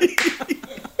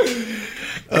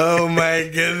 Oh my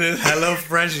goodness,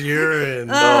 HelloFresh urine.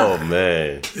 Oh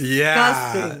man.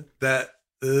 Yeah, Disgusting. that.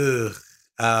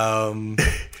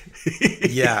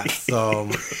 Yeah. So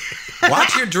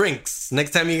watch your drinks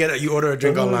next time you order a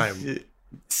drink online.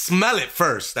 Smell it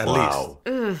first, at Wow.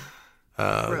 Gross.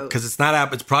 because it's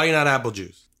not It's probably not apple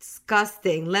juice.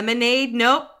 Disgusting. Lemonade?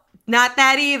 Nope. Not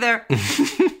that either.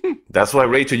 That's why,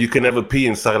 Rachel, you can never pee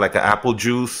inside like an apple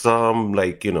juice,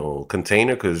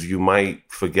 container, because you might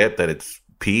forget that it's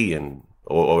pee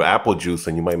or apple juice,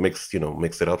 and you might mix it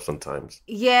up sometimes.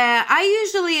 Yeah, I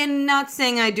usually, and not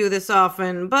saying I do this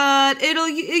often, but it'll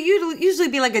usually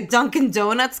be like a Dunkin'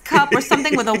 Donuts cup or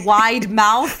something with a wide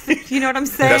mouth. You know what I'm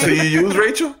saying? That's what you use,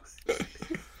 Rachel?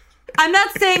 I'm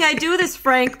not saying I do this,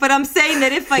 Frank, but I'm saying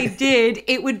that if I did,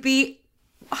 it would be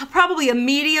probably a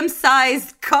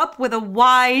medium-sized cup with a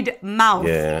wide mouth.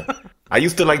 Yeah. I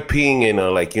used to like peeing in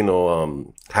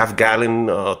half-gallon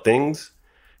things,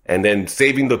 and then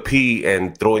saving the pee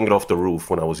and throwing it off the roof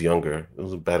when I was younger. It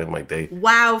was bad in my day.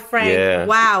 Wow, Frank. Yeah.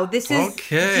 Wow. This is...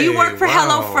 Okay, Do you work for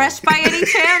wow. HelloFresh by any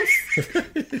chance?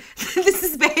 This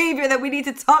is behavior that we need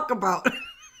to talk about.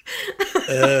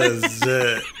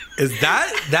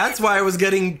 That's why I was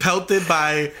getting pelted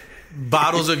by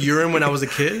bottles of urine when I was a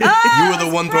kid? You were the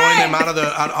one throwing them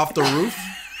off the roof?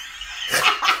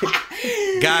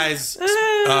 Guys,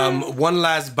 one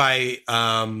last bite.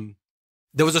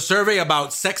 There was a survey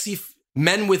about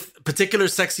men with particular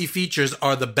sexy features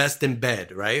are the best in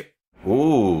bed, right?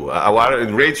 Ooh.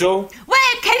 Rachel?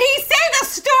 Wait, can he say the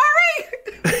story?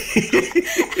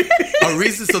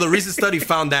 The recent study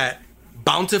found that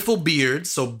bountiful beards,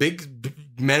 so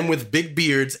men with big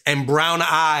beards and brown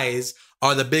eyes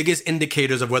are the biggest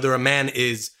indicators of whether a man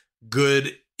is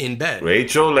good in bed.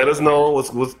 Rachel, let us know.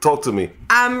 Talk to me.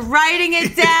 I'm writing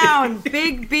it down.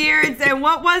 Big beards and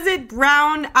what was it?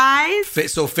 Brown eyes?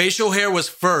 So facial hair was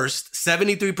first.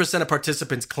 73% of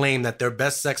participants claim that their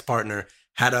best sex partner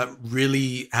had a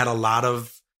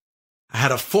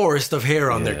forest of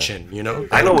hair on their chin, you know?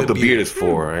 I know what the beard is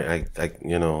for.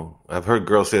 I've heard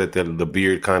girls say that the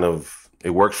beard it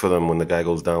works for them when the guy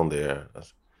goes down there.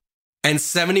 And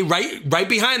right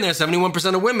behind there,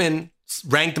 71% of women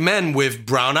ranked men with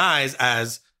brown eyes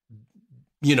as,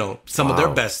 some of their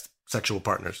best sexual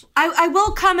partners. I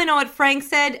will comment on what Frank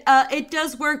said. It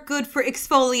does work good for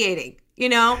exfoliating.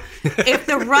 If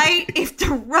the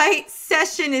right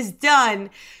session is done,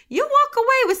 you walk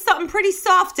away with something pretty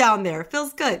soft down there. It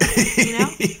feels good,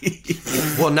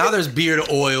 Well, now there's beard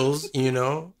oils,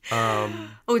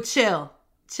 Oh, chill.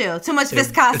 Too much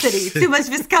viscosity.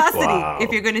 Wow.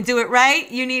 If you're going to do it right,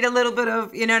 you need a little bit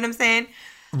of, you know what I'm saying?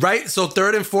 Right. So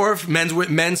third and fourth,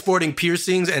 men sporting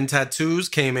piercings and tattoos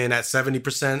came in at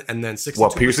 70%, and then 62%.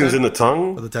 What, piercings in the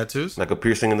tongue? For the tattoos? Like a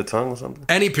piercing in the tongue or something?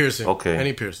 Any piercing. Okay.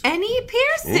 Any piercing. Any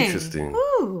piercing. Interesting.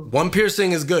 Ooh. One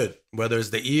piercing is good, whether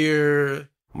it's the ear,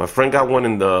 My friend got one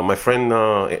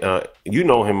you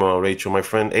know him, Rachel. My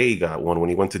friend A got one when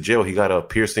he went to jail. He got a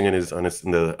piercing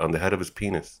on the head of his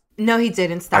penis. No, he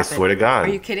didn't. Stop I swear to God.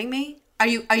 Are you kidding me? Are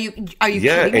you Yeah,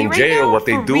 kidding me in right jail, now? what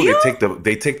they For do, real?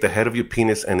 they take the head of your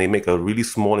penis and they make a really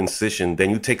small incision. Then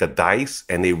you take a dice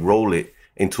and they roll it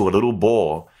into a little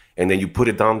ball, and then you put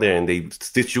it down there and they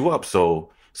stitch you up. So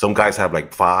some guys have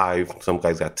like 5, some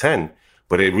guys got 10,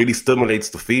 but it really stimulates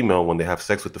the female when they have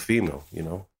sex with the female, you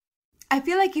know? I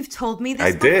feel like you've told me this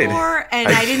I did. before, and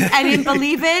I didn't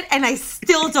believe it, and I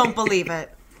still don't believe it.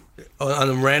 On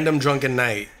a random drunken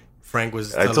night, Frank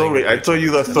was. I told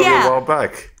you that story Yeah. a while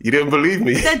back. You didn't believe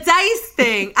me. The dice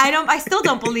thing, I still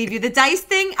don't believe you. The dice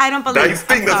thing, I don't believe. Dice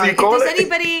thing, I'm that's what sorry. you call If it? there's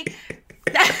anybody,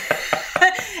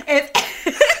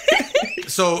 if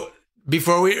So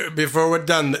before we're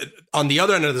done, on the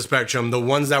other end of the spectrum, the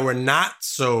ones that were not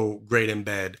so great in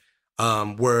bed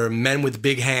were men with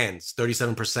big hands,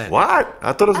 37%. What?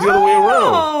 I thought it was the other way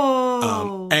around.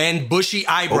 oh, And bushy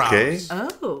eyebrows, Okay.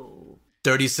 oh,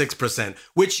 36%.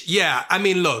 Which, yeah, I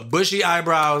mean, look, bushy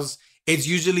eyebrows. It's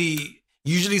usually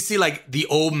see like the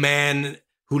old man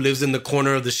who lives in the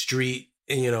corner of the street,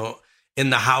 you know, in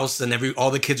the house, and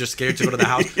all the kids are scared to go to the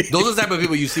house. Those are the type of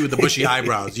people you see with the bushy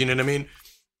eyebrows. You know what I mean?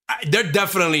 They're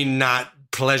definitely not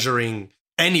pleasuring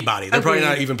anybody. They're probably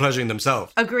not Agreed. even pleasuring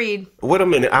themselves. agreed. Wait a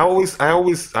minute. I always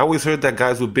heard that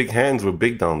guys with big hands were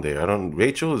big down there.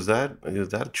 Rachel, is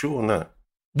that true or not?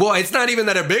 Well, it's not even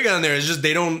that they're big on there. It's just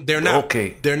they're not.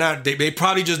 Okay. They're not. They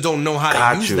probably just don't know how to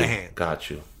Got use you. the hand. Got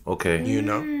you. Okay. You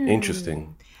know,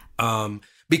 Interesting.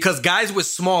 because guys with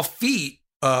small feet,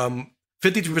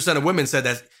 53% of women said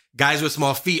that guys with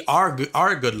small feet are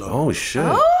a good look. Oh shit.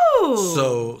 Oh,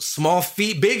 So small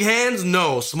feet, big hands,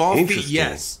 no. Small feet, Interesting.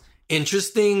 yes.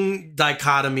 Interesting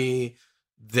dichotomy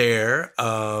there.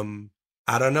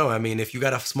 I don't know. I mean, if you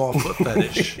got a small foot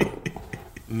fetish,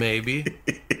 maybe.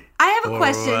 I have a Or,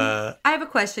 question. I have a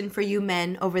question for you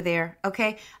men over there.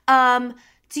 Okay.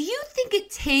 Do you think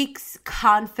it takes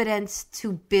confidence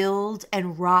to build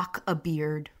and rock a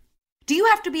beard? Do you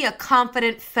have to be a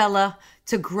confident fella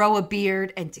to grow a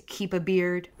beard and to keep a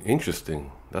beard?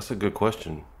 Interesting. That's a good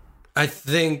question. I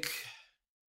think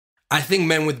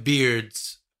men with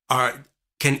beards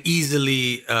can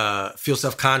easily feel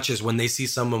self-conscious when they see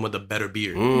someone with a better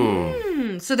beard.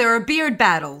 So there are beard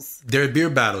battles. There are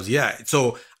beard battles, yeah.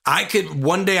 So I could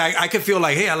one day I could feel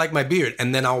like, hey, I like my beard,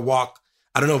 and then I'll walk.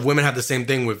 I don't know if women have the same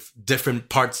thing with different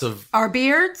parts of. Our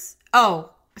beards? Oh,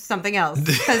 something else.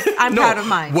 Because I'm No, proud of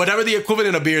mine. Whatever the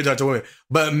equivalent of beards are to women.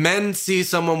 But men see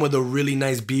someone with a really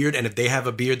nice beard, and if they have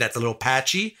a beard that's a little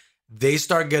patchy, they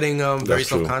start getting very That's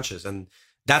true. self-conscious. And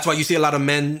that's why you see a lot of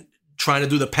men trying to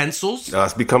do the pencils.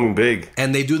 It's becoming big.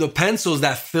 And they do the pencils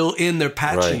that fill in their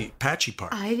patchy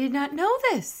part. I did not know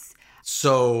this.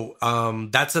 So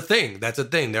that's a thing. That's a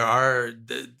thing. There are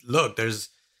there's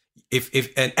if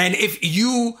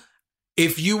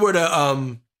you were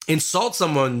to insult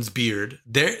someone's beard,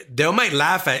 they might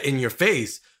laugh in your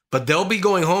face, but they'll be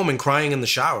going home and crying in the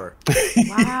shower.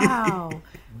 Wow.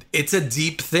 It's a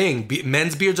deep thing.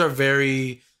 Men's beards are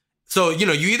very. So you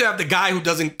either have the guy who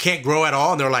can't grow at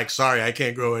all, and they're like, "Sorry, I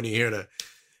can't grow any hair to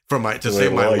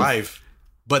save my life."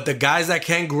 But the guys that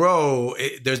can grow,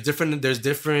 there's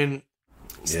different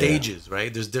stages,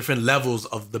 right? There's different levels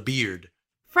of the beard.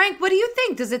 Frank, what do you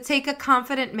think? Does it take a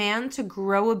confident man to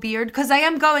grow a beard? Because I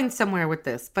am going somewhere with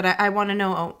this, but I want to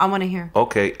know. I want to hear.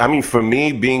 Okay. I mean, for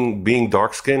me, being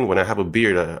dark skinned, when I have a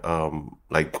beard,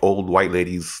 like old white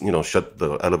ladies, shut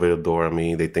the elevator door on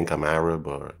me. They think I'm Arab,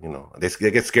 or they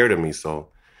get scared of me. So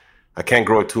I can't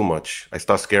grow it too much. I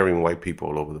start scaring white people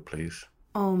all over the place.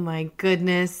 Oh my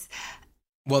goodness.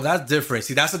 Well, that's different.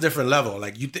 See, that's a different level.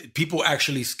 Like people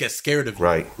actually get scared of you.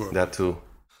 Right. That too.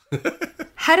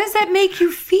 How does that make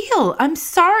you feel? I'm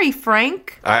sorry,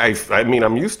 Frank. I mean,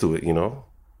 I'm used to it,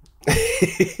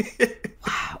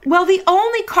 Well, the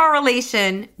only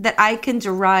correlation that I can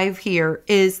derive here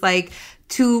is like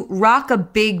to rock a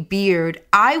big beard,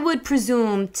 I would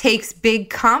presume takes big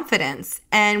confidence.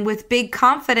 And with big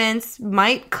confidence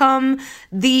might come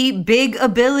the big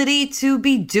ability to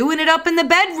be doing it up in the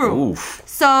bedroom. Oof.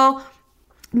 So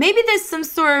maybe there's some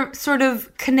sort of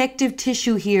connective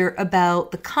tissue here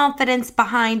about the confidence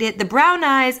behind it. The brown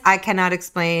eyes, I cannot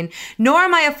explain, nor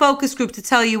am I a focus group to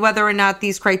tell you whether or not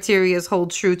these criteria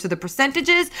hold true to the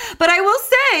percentages. But I will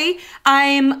say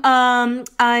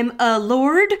I'm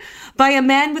allured by a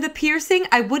man with a piercing.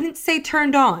 I wouldn't say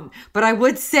turned on, but I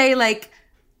would say like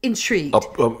intrigued.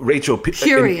 Rachel,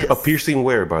 Curious. A piercing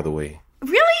where, by the way?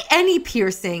 Really, any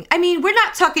piercing. I mean, we're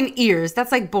not talking ears.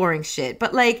 That's like boring shit.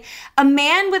 But like a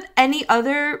man with any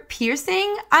other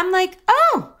piercing, I'm like,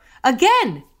 oh,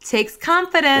 Again, takes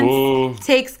confidence.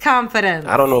 Takes confidence.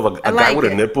 I don't know if a guy like with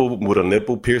it. a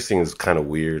nipple piercing is kind of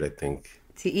weird, I think.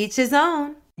 To each his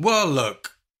own. Well, look,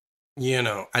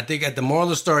 I think at the moral of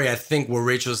the story, I think what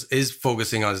Rachel is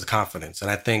focusing on is confidence. And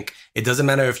I think it doesn't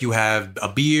matter if you have a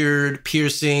beard,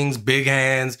 piercings, big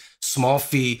hands, small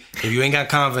feet. If you ain't got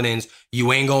confidence,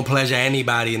 you ain't gonna pleasure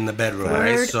anybody in the bedroom,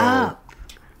 right? Word up.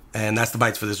 And that's the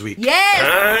bites for this week.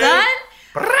 Yes,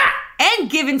 son.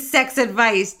 And giving sex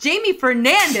advice. Jamie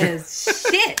Fernandez.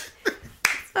 Shit.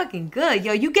 It's fucking good.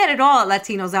 Yo, you get it all at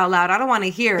Latinos Out Loud. I don't want to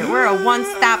hear it. We're a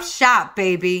one-stop shop,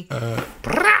 baby.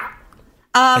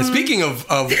 And speaking of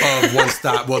one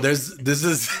stop, well,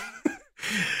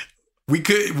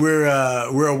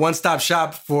 we're a one-stop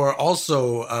shop for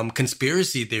also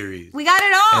conspiracy theories. We got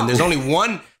it all. And there's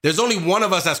only one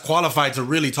of us that's qualified to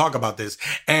really talk about this,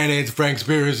 and it's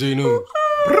Frankspiracy News.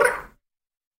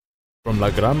 From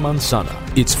La Gran Manzana,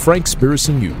 it's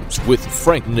Frankspiracy News with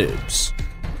Frank Nibs.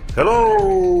 Hello,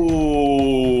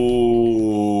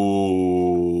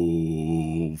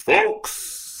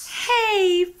 folks.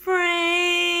 Hey,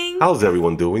 Frank. How's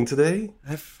everyone doing today?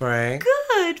 Hi, Frank.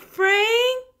 Good,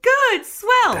 Frank. Good.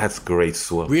 Swell. That's great,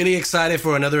 Swell. Really excited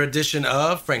for another edition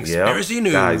of Frankspiracy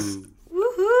News. Guys,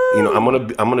 Woohoo.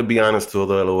 I'm gonna be honest to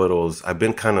the LOLs. I've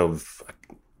been kind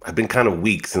of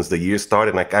weak since the year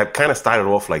started, and I kind of started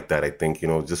off like that. I think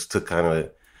just to kind of,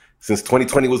 since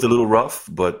 2020 was a little rough,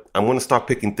 but I'm gonna start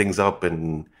picking things up,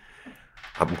 and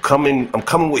I'm coming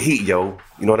with heat, yo.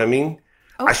 You know what I mean?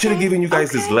 Okay. I should have given you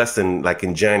guys this lesson like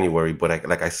in January, but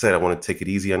like I said, I want to take it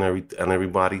easy on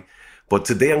everybody. But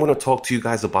today I'm going to talk to you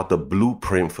guys about the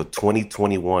blueprint for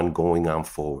 2021 going on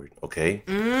forward, okay?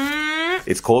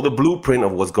 It's called the blueprint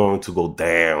of what's going to go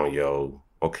down, yo,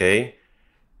 okay?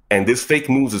 And this fake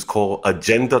news is called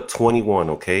Agenda 21,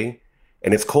 okay?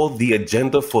 And it's called the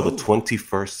agenda for the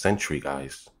 21st century,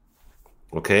 guys,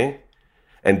 okay?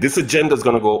 And this agenda is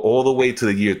going to go all the way to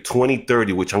the year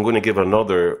 2030, which I'm going to give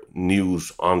another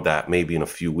news on that maybe in a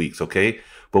few weeks, okay?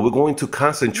 But we're going to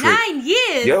concentrate. 9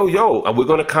 years. Yo, we're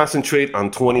going to concentrate on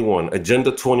 21,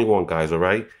 Agenda 21, guys. All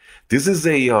right. This is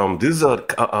an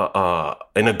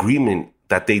agreement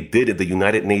that they did at the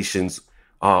United Nations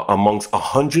amongst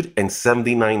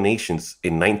 179 nations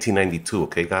in 1992.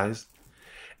 Okay, guys.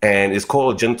 And it's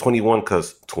called Agenda 21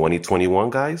 because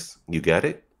 2021, guys. You get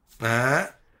it?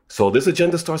 So this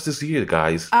agenda starts this year,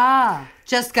 guys.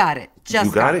 Just got it. You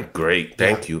got it? Great.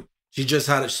 Thank you. She just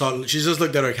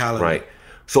looked at her calendar. Right.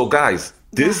 So, guys,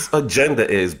 this agenda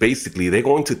is basically they're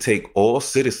going to take all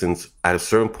citizens at a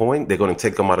certain point. They're going to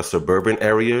take them out of suburban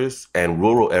areas and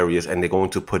rural areas, and they're going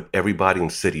to put everybody in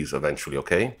cities eventually.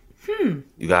 Okay.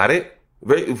 You got it?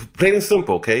 Very plain and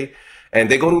simple. Okay.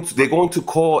 And they're going to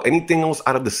call anything else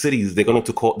out of the cities. They're going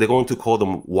to call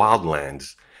them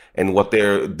wildlands. And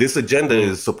this agenda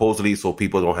is supposedly so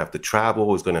people don't have to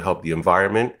travel. It's going to help the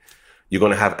environment. You're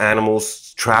going to have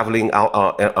animals traveling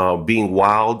out, being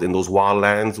wild in those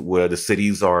wildlands where the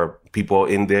cities are people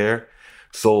in there.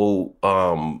 So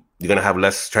you're going to have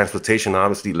less transportation,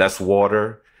 obviously, less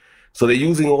water. So they're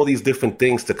using all these different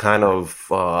things to kind of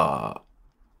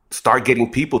start getting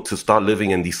people to start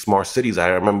living in these smart cities. I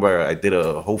remember I did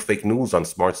a whole fake news on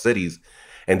smart cities,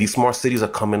 and these smart cities are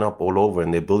coming up all over,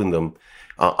 and they're building them.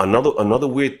 Another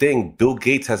weird thing, Bill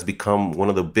Gates has become one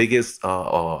of the biggest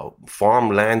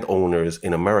farmland owners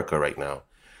in America right now.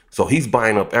 So he's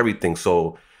buying up everything.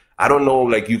 So I don't know,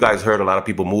 like you guys heard a lot of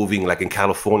people moving, like in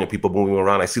California, people moving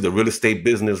around. I see the real estate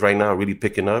business right now really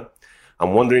picking up.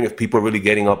 I'm wondering if people are really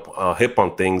getting up hip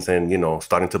on things and,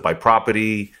 starting to buy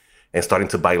property and starting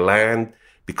to buy land,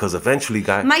 because eventually,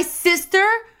 guys...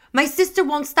 My sister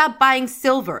won't stop buying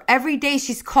silver. Every day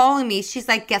she's calling me. She's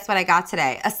like, guess what I got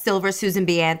today? A silver Susan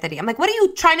B. Anthony. I'm like, what are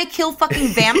you trying to kill fucking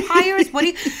vampires?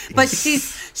 But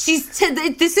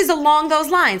this is along those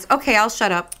lines. Okay, I'll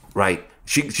shut up. Right.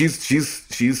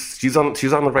 She's on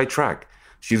the right track.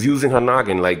 She's using her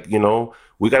noggin. Like,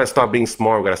 we got to start being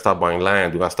smart. We got to start buying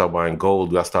land. We got to start buying gold.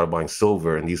 We got to start buying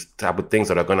silver and these type of things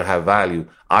that are going to have value.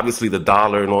 Obviously, the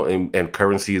dollar and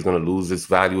currency is going to lose its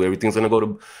value. Everything's going to go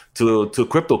to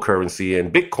cryptocurrency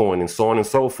and Bitcoin and so on and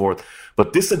so forth.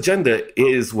 But this agenda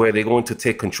is where they're going to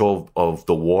take control of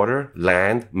the water,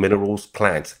 land, minerals,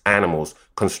 plants, animals,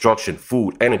 construction,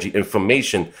 food, energy,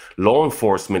 information, law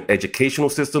enforcement, educational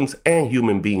systems, and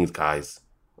human beings, guys.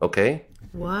 Okay?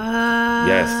 What?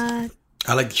 Yes.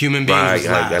 I like human beings.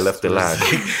 Right, I left it last.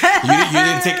 you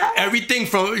didn't take everything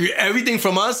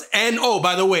from us, and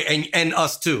by the way, and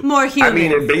us too. More human. I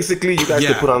mean, basically, you guys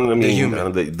could put on.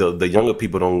 The younger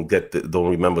people don't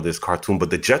remember this cartoon,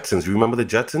 but the Jetsons. You remember the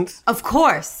Jetsons? Of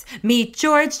course. Meet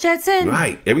George Jetson.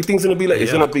 Right. Everything's gonna be like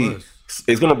it's gonna be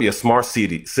It's going to be a smart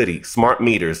city, smart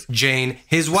meters, Jane,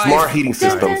 his wife. smart heating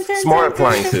systems, smart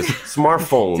appliances,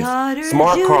 smartphones,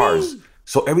 smart cars.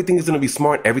 So everything is going to be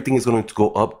smart. Everything is going to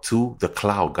go up to the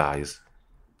cloud, guys.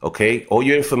 Okay? All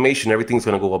your information, everything's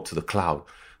going to go up to the cloud.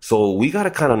 So we got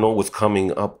to kind of know what's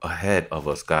coming up ahead of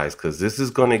us, guys, because this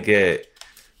is going to get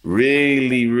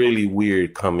really, really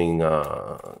weird coming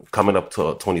up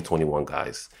to 2021,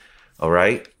 guys. All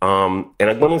right. And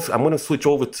I'm gonna switch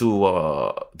over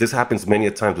to this happens many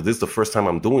a times, but this is the first time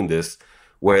I'm doing this,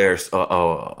 where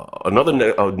another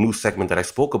new segment that I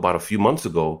spoke about a few months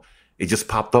ago, it just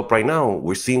popped up right now.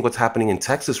 We're seeing what's happening in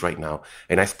Texas right now.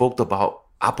 And I spoke about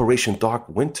Operation Dark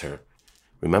Winter.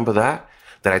 Remember that?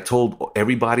 That I told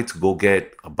everybody to go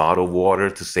get a bottle of water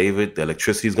to save it. The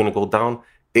electricity is gonna go down.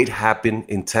 It happened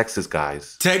in Texas,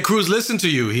 guys. Ted Cruz listened to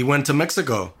you. He went to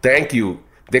Mexico. Thank you.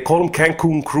 They call him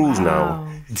Cancun Cruz now.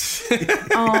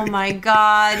 Oh my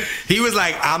God. He was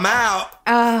like, I'm out.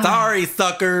 Sorry,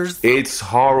 suckers. It's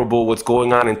horrible what's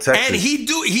going on in Texas. And he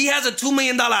has a $2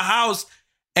 million house,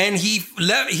 and he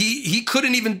left. He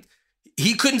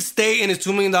couldn't stay in his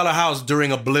 $2 million house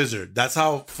during a blizzard. That's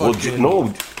how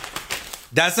fucking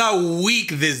that's how weak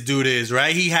this dude is,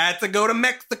 right? He had to go to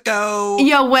Mexico.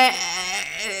 Yo,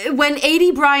 when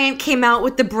A.D. Bryant came out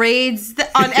with the braids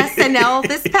on SNL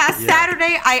this past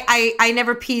Saturday, I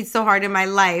never peed so hard in my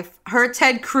life. Her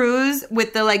Ted Cruz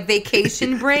with the like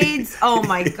vacation braids. Oh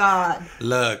my God.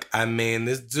 Look, I mean,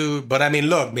 this dude, but I mean,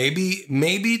 look,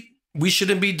 maybe we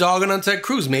shouldn't be dogging on Ted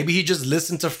Cruz. Maybe he just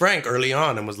listened to Frank early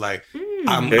on and was like,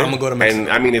 I'm going to go to Mexico.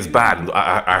 And I mean, it's bad.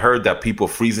 I heard that people are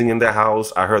freezing in their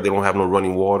house. I heard they don't have no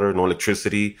running water, no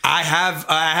electricity. I have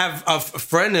a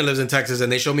friend that lives in Texas,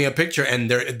 and they showed me a picture, and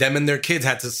them and their kids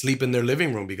had to sleep in their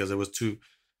living room because it was too.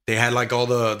 They had like all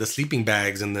the sleeping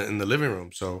bags in the living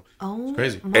room, so it's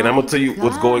crazy. And I'm gonna tell you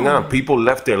what's going on. People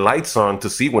left their lights on to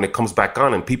see when it comes back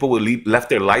on, and people will left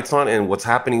their lights on. And what's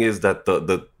happening is that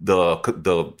the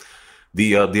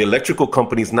electrical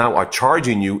companies now are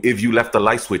charging you if you left the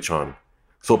light switch on.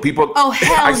 So people,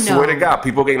 I swear to God,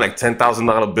 people getting like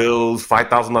 $10,000 bills,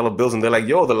 $5,000 bills, and they're like,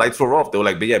 "Yo, the lights were off." They were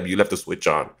like, "But yeah, but you left the switch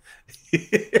on."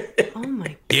 Oh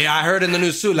my! Yeah, I heard in the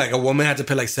news too. Like a woman had to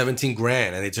pay like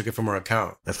 $17,000, and they took it from her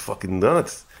account. That's fucking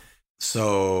nuts.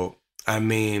 So I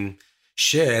mean,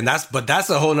 shit, and that's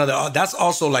a whole nother. That's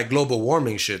also like global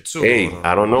warming shit too. Hey,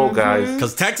 I don't know, guys.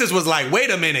 Because Texas was like, wait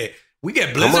a minute. We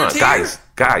get blizzards here?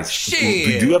 Guys.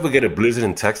 Shit. Do you ever get a blizzard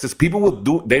in Texas? People will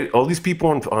do. All these people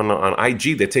on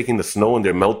IG, they're taking the snow and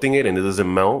they're melting it, and it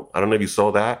doesn't melt. I don't know if you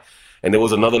saw that. And there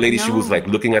was another lady. No. She was like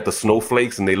looking at the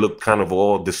snowflakes, and they look kind of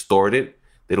all distorted.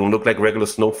 They don't look like regular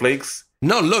snowflakes.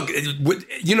 No, look.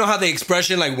 You know how the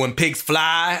expression like when pigs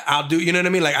fly, I'll do. You know what I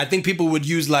mean? Like I think people would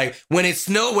use like when a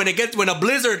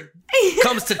blizzard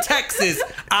comes to Texas,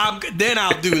 then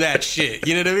I'll do that shit.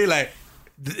 You know what I mean? Like.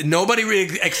 Nobody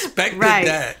really expected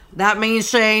that. That means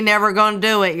she ain't never gonna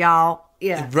do it, y'all.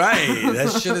 Yeah. Right.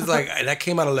 That shit is like, that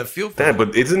came out of left field. Yeah,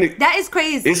 but isn't it? That is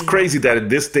crazy. It's crazy that at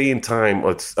this day and time,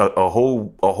 a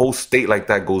whole state like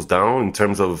that goes down in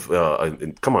terms of,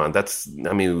 come on,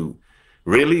 I mean,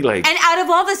 really? Like. And out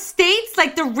of all the states,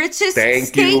 like the richest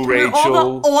state you, where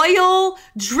all the oil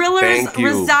drillers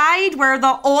reside, where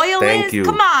the oil is.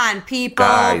 Come on, people.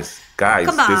 Guys,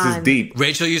 this is deep.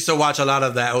 Rachel used to watch a lot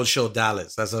of that old show,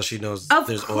 Dallas. That's how she knows there's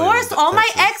oil. Of course. All my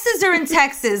exes are in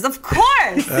Texas. Of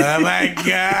course. Oh, my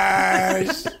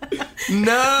gosh.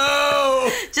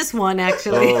 No. Just one,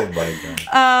 actually. Oh, my God.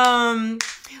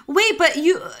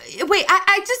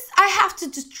 I have to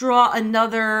just draw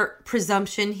another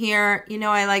presumption here. You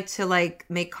know, I like to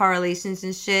make correlations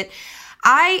and shit.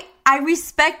 I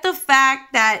respect the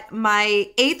fact that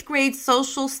my 8th grade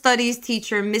social studies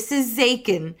teacher, Mrs.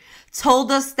 Zakin,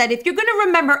 told us that if you're going to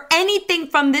remember anything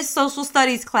from this social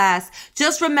studies class,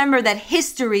 just remember that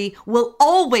history will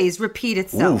always repeat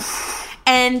itself. Oof.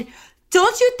 And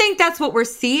don't you think that's what we're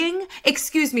seeing?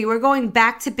 Excuse me, we're going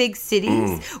back to big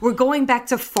cities. We're going back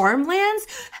to farmlands.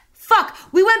 Fuck,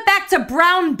 we went back to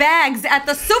brown bags at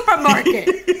the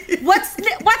supermarket. What's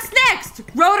next?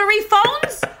 Rotary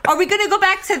phones? Are we going to go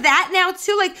back to that now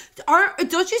too? Like,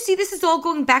 don't you see this is all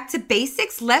going back to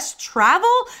basics? Less travel?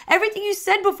 Everything you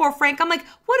said before, Frank. I'm like,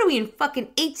 what are we in fucking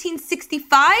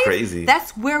 1865? Crazy.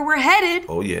 That's where we're headed.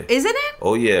 Oh, yeah. Isn't it?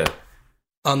 Oh, yeah.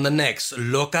 On the next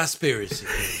Locaspiracy.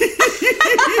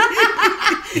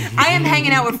 I am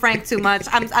hanging out with Frank too much.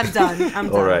 I'm done. I'm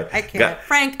done. All right. I can't.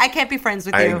 Frank, I can't be friends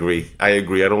with you. I agree. I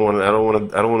don't want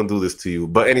to do this to you.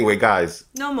 But anyway, guys.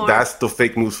 No more. That's the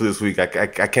fake news for this week. I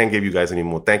can't give you guys any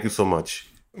more. Thank you so much.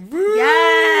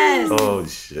 Yes. Oh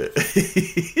shit.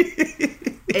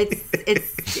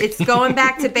 It's It's going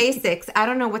back to basics. I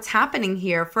don't know what's happening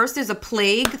here. First, there's a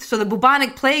plague. So the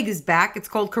bubonic plague is back. It's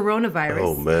called coronavirus.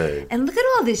 Oh, man. And look at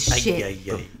all this shit.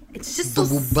 It's just The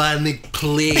so... bubonic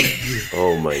plague.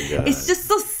 Oh, my God. It's just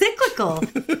so cyclical.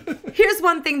 Here's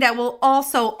one thing that will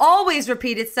also always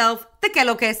repeat itself. The Que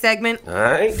Lo Que segment. All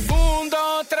right.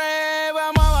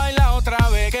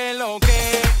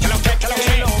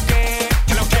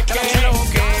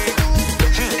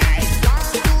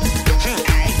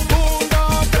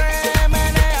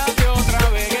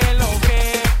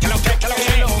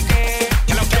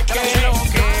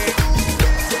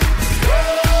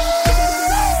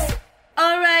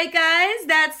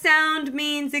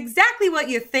 Means exactly what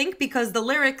you think because the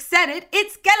lyrics said it.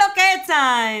 It's Que Lo Que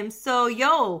time. So,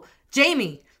 yo,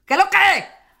 Jamie, Que Lo Que?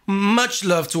 Much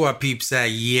love to our peeps at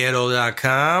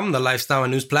Yero.com, the lifestyle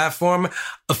and news platform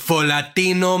for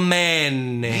Latino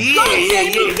men. Go,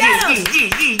 Jamie, get him!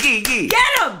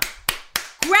 Get him!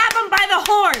 Grab him by the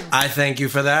horns! I thank you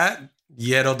for that.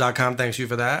 Yero.com thanks you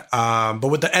for that. But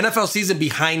with the NFL season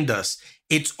behind us,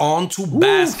 it's on to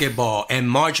basketball, and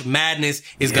March Madness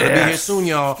is going to be here soon,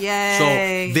 y'all.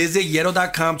 Yay. So visit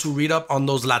Yero.com to read up on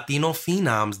those Latino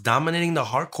phenoms dominating the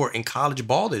hardcourt in college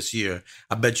ball this year.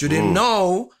 I bet you didn't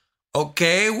know.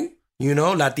 Okay, you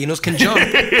know, Latinos can jump.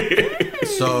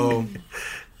 So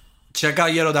check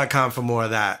out Yero.com for more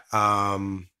of that.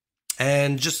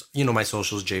 And just, you know, my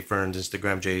socials, J Ferns,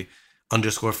 Instagram,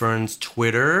 J_Ferns,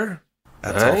 Twitter.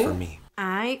 That's all for me.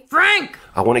 Frank!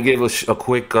 I want to give a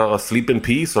quick sleep in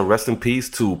peace or rest in peace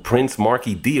to Prince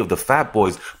Marky D of the Fat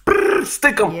Boys. Brr,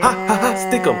 stick him! Yeah. Ha, ha, ha,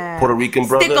 stick him! Puerto Rican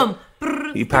brother. Stick him!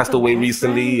 Brr, he passed away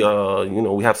recently. You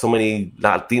know, we have so many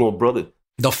Latino brothers.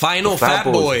 The final Fat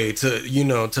Boy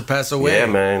to pass away. Yeah,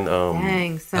 man.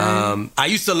 Dang, son. I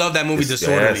used to love that movie,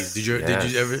 Disorderly. Did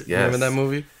you ever remember that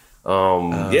movie?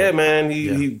 Yeah, man.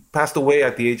 He passed away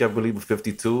at the age, I believe, of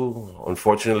 52.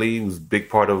 Unfortunately, he was a big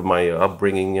part of my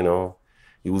upbringing. You know,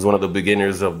 he was one of the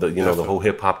beginners of the the whole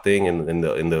hip hop thing and in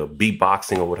the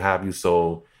beatboxing or what have you.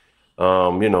 So,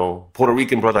 you know, Puerto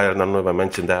Rican brother. I don't know if I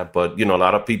mentioned that, but you know, a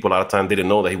lot of time didn't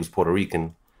know that he was Puerto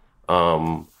Rican.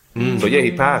 So yeah,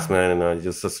 he passed, man, and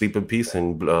just sleep in peace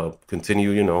and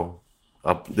continue, you know,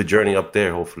 up the journey up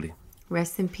there. Hopefully,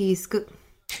 rest in peace. Good.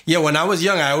 Yeah, when I was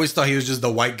young, I always thought he was just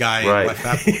the white guy, right? White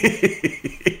Fat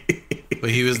Boy.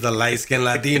 But he was the light-skinned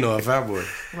Latino, a Fat Boy.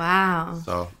 Wow.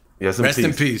 So yes, rest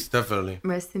in peace, definitely.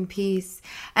 Rest in peace.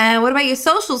 And what about your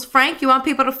socials, Frank? You want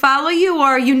people to follow you, or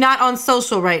are you not on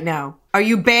social right now? Are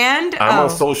you banned? I'm on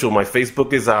social. My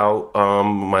Facebook is out.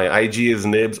 My IG is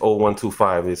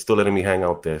Nibs0125. It's still letting me hang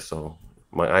out there. So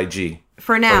my IG.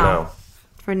 For now.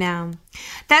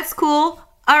 That's cool.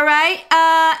 All right.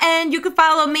 And you can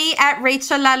follow me at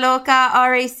Rachel La Loca,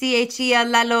 RACHEL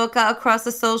La Loca across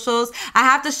the socials. I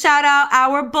have to shout out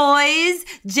our boys,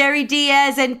 Jerry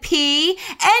Diaz and P,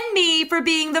 and me for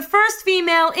being the first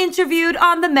female interviewed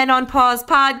on the Men on Pause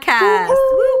podcast.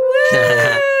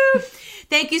 Woo-hoo.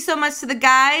 Thank you so much to the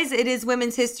guys. It is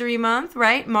Women's History Month,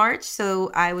 right? March.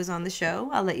 So I was on the show.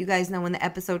 I'll let you guys know when the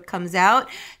episode comes out.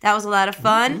 That was a lot of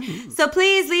fun. So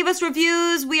please leave us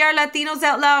reviews. We are Latinos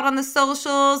Out Loud on the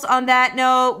socials. On that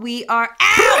note, we are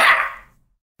out.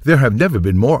 There have never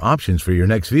been more options for your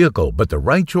next vehicle, but the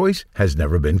right choice has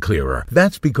never been clearer.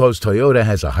 That's because Toyota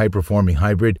has a high-performing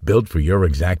hybrid built for your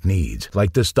exact needs,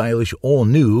 like the stylish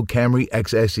all-new Camry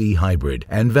XSE Hybrid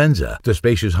and Venza, the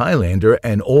spacious Highlander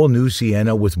and all-new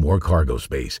Sienna with more cargo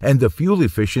space, and the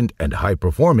fuel-efficient and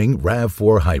high-performing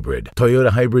RAV4 Hybrid. Toyota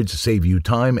hybrids save you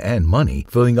time and money,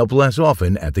 filling up less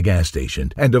often at the gas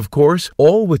station. And of course,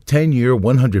 all with 10-year,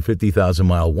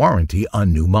 150,000-mile warranty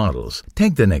on new models.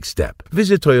 Take the next step.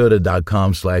 Visit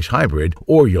Toyota.com/hybrid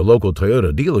or your local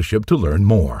Toyota dealership to learn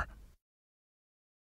more.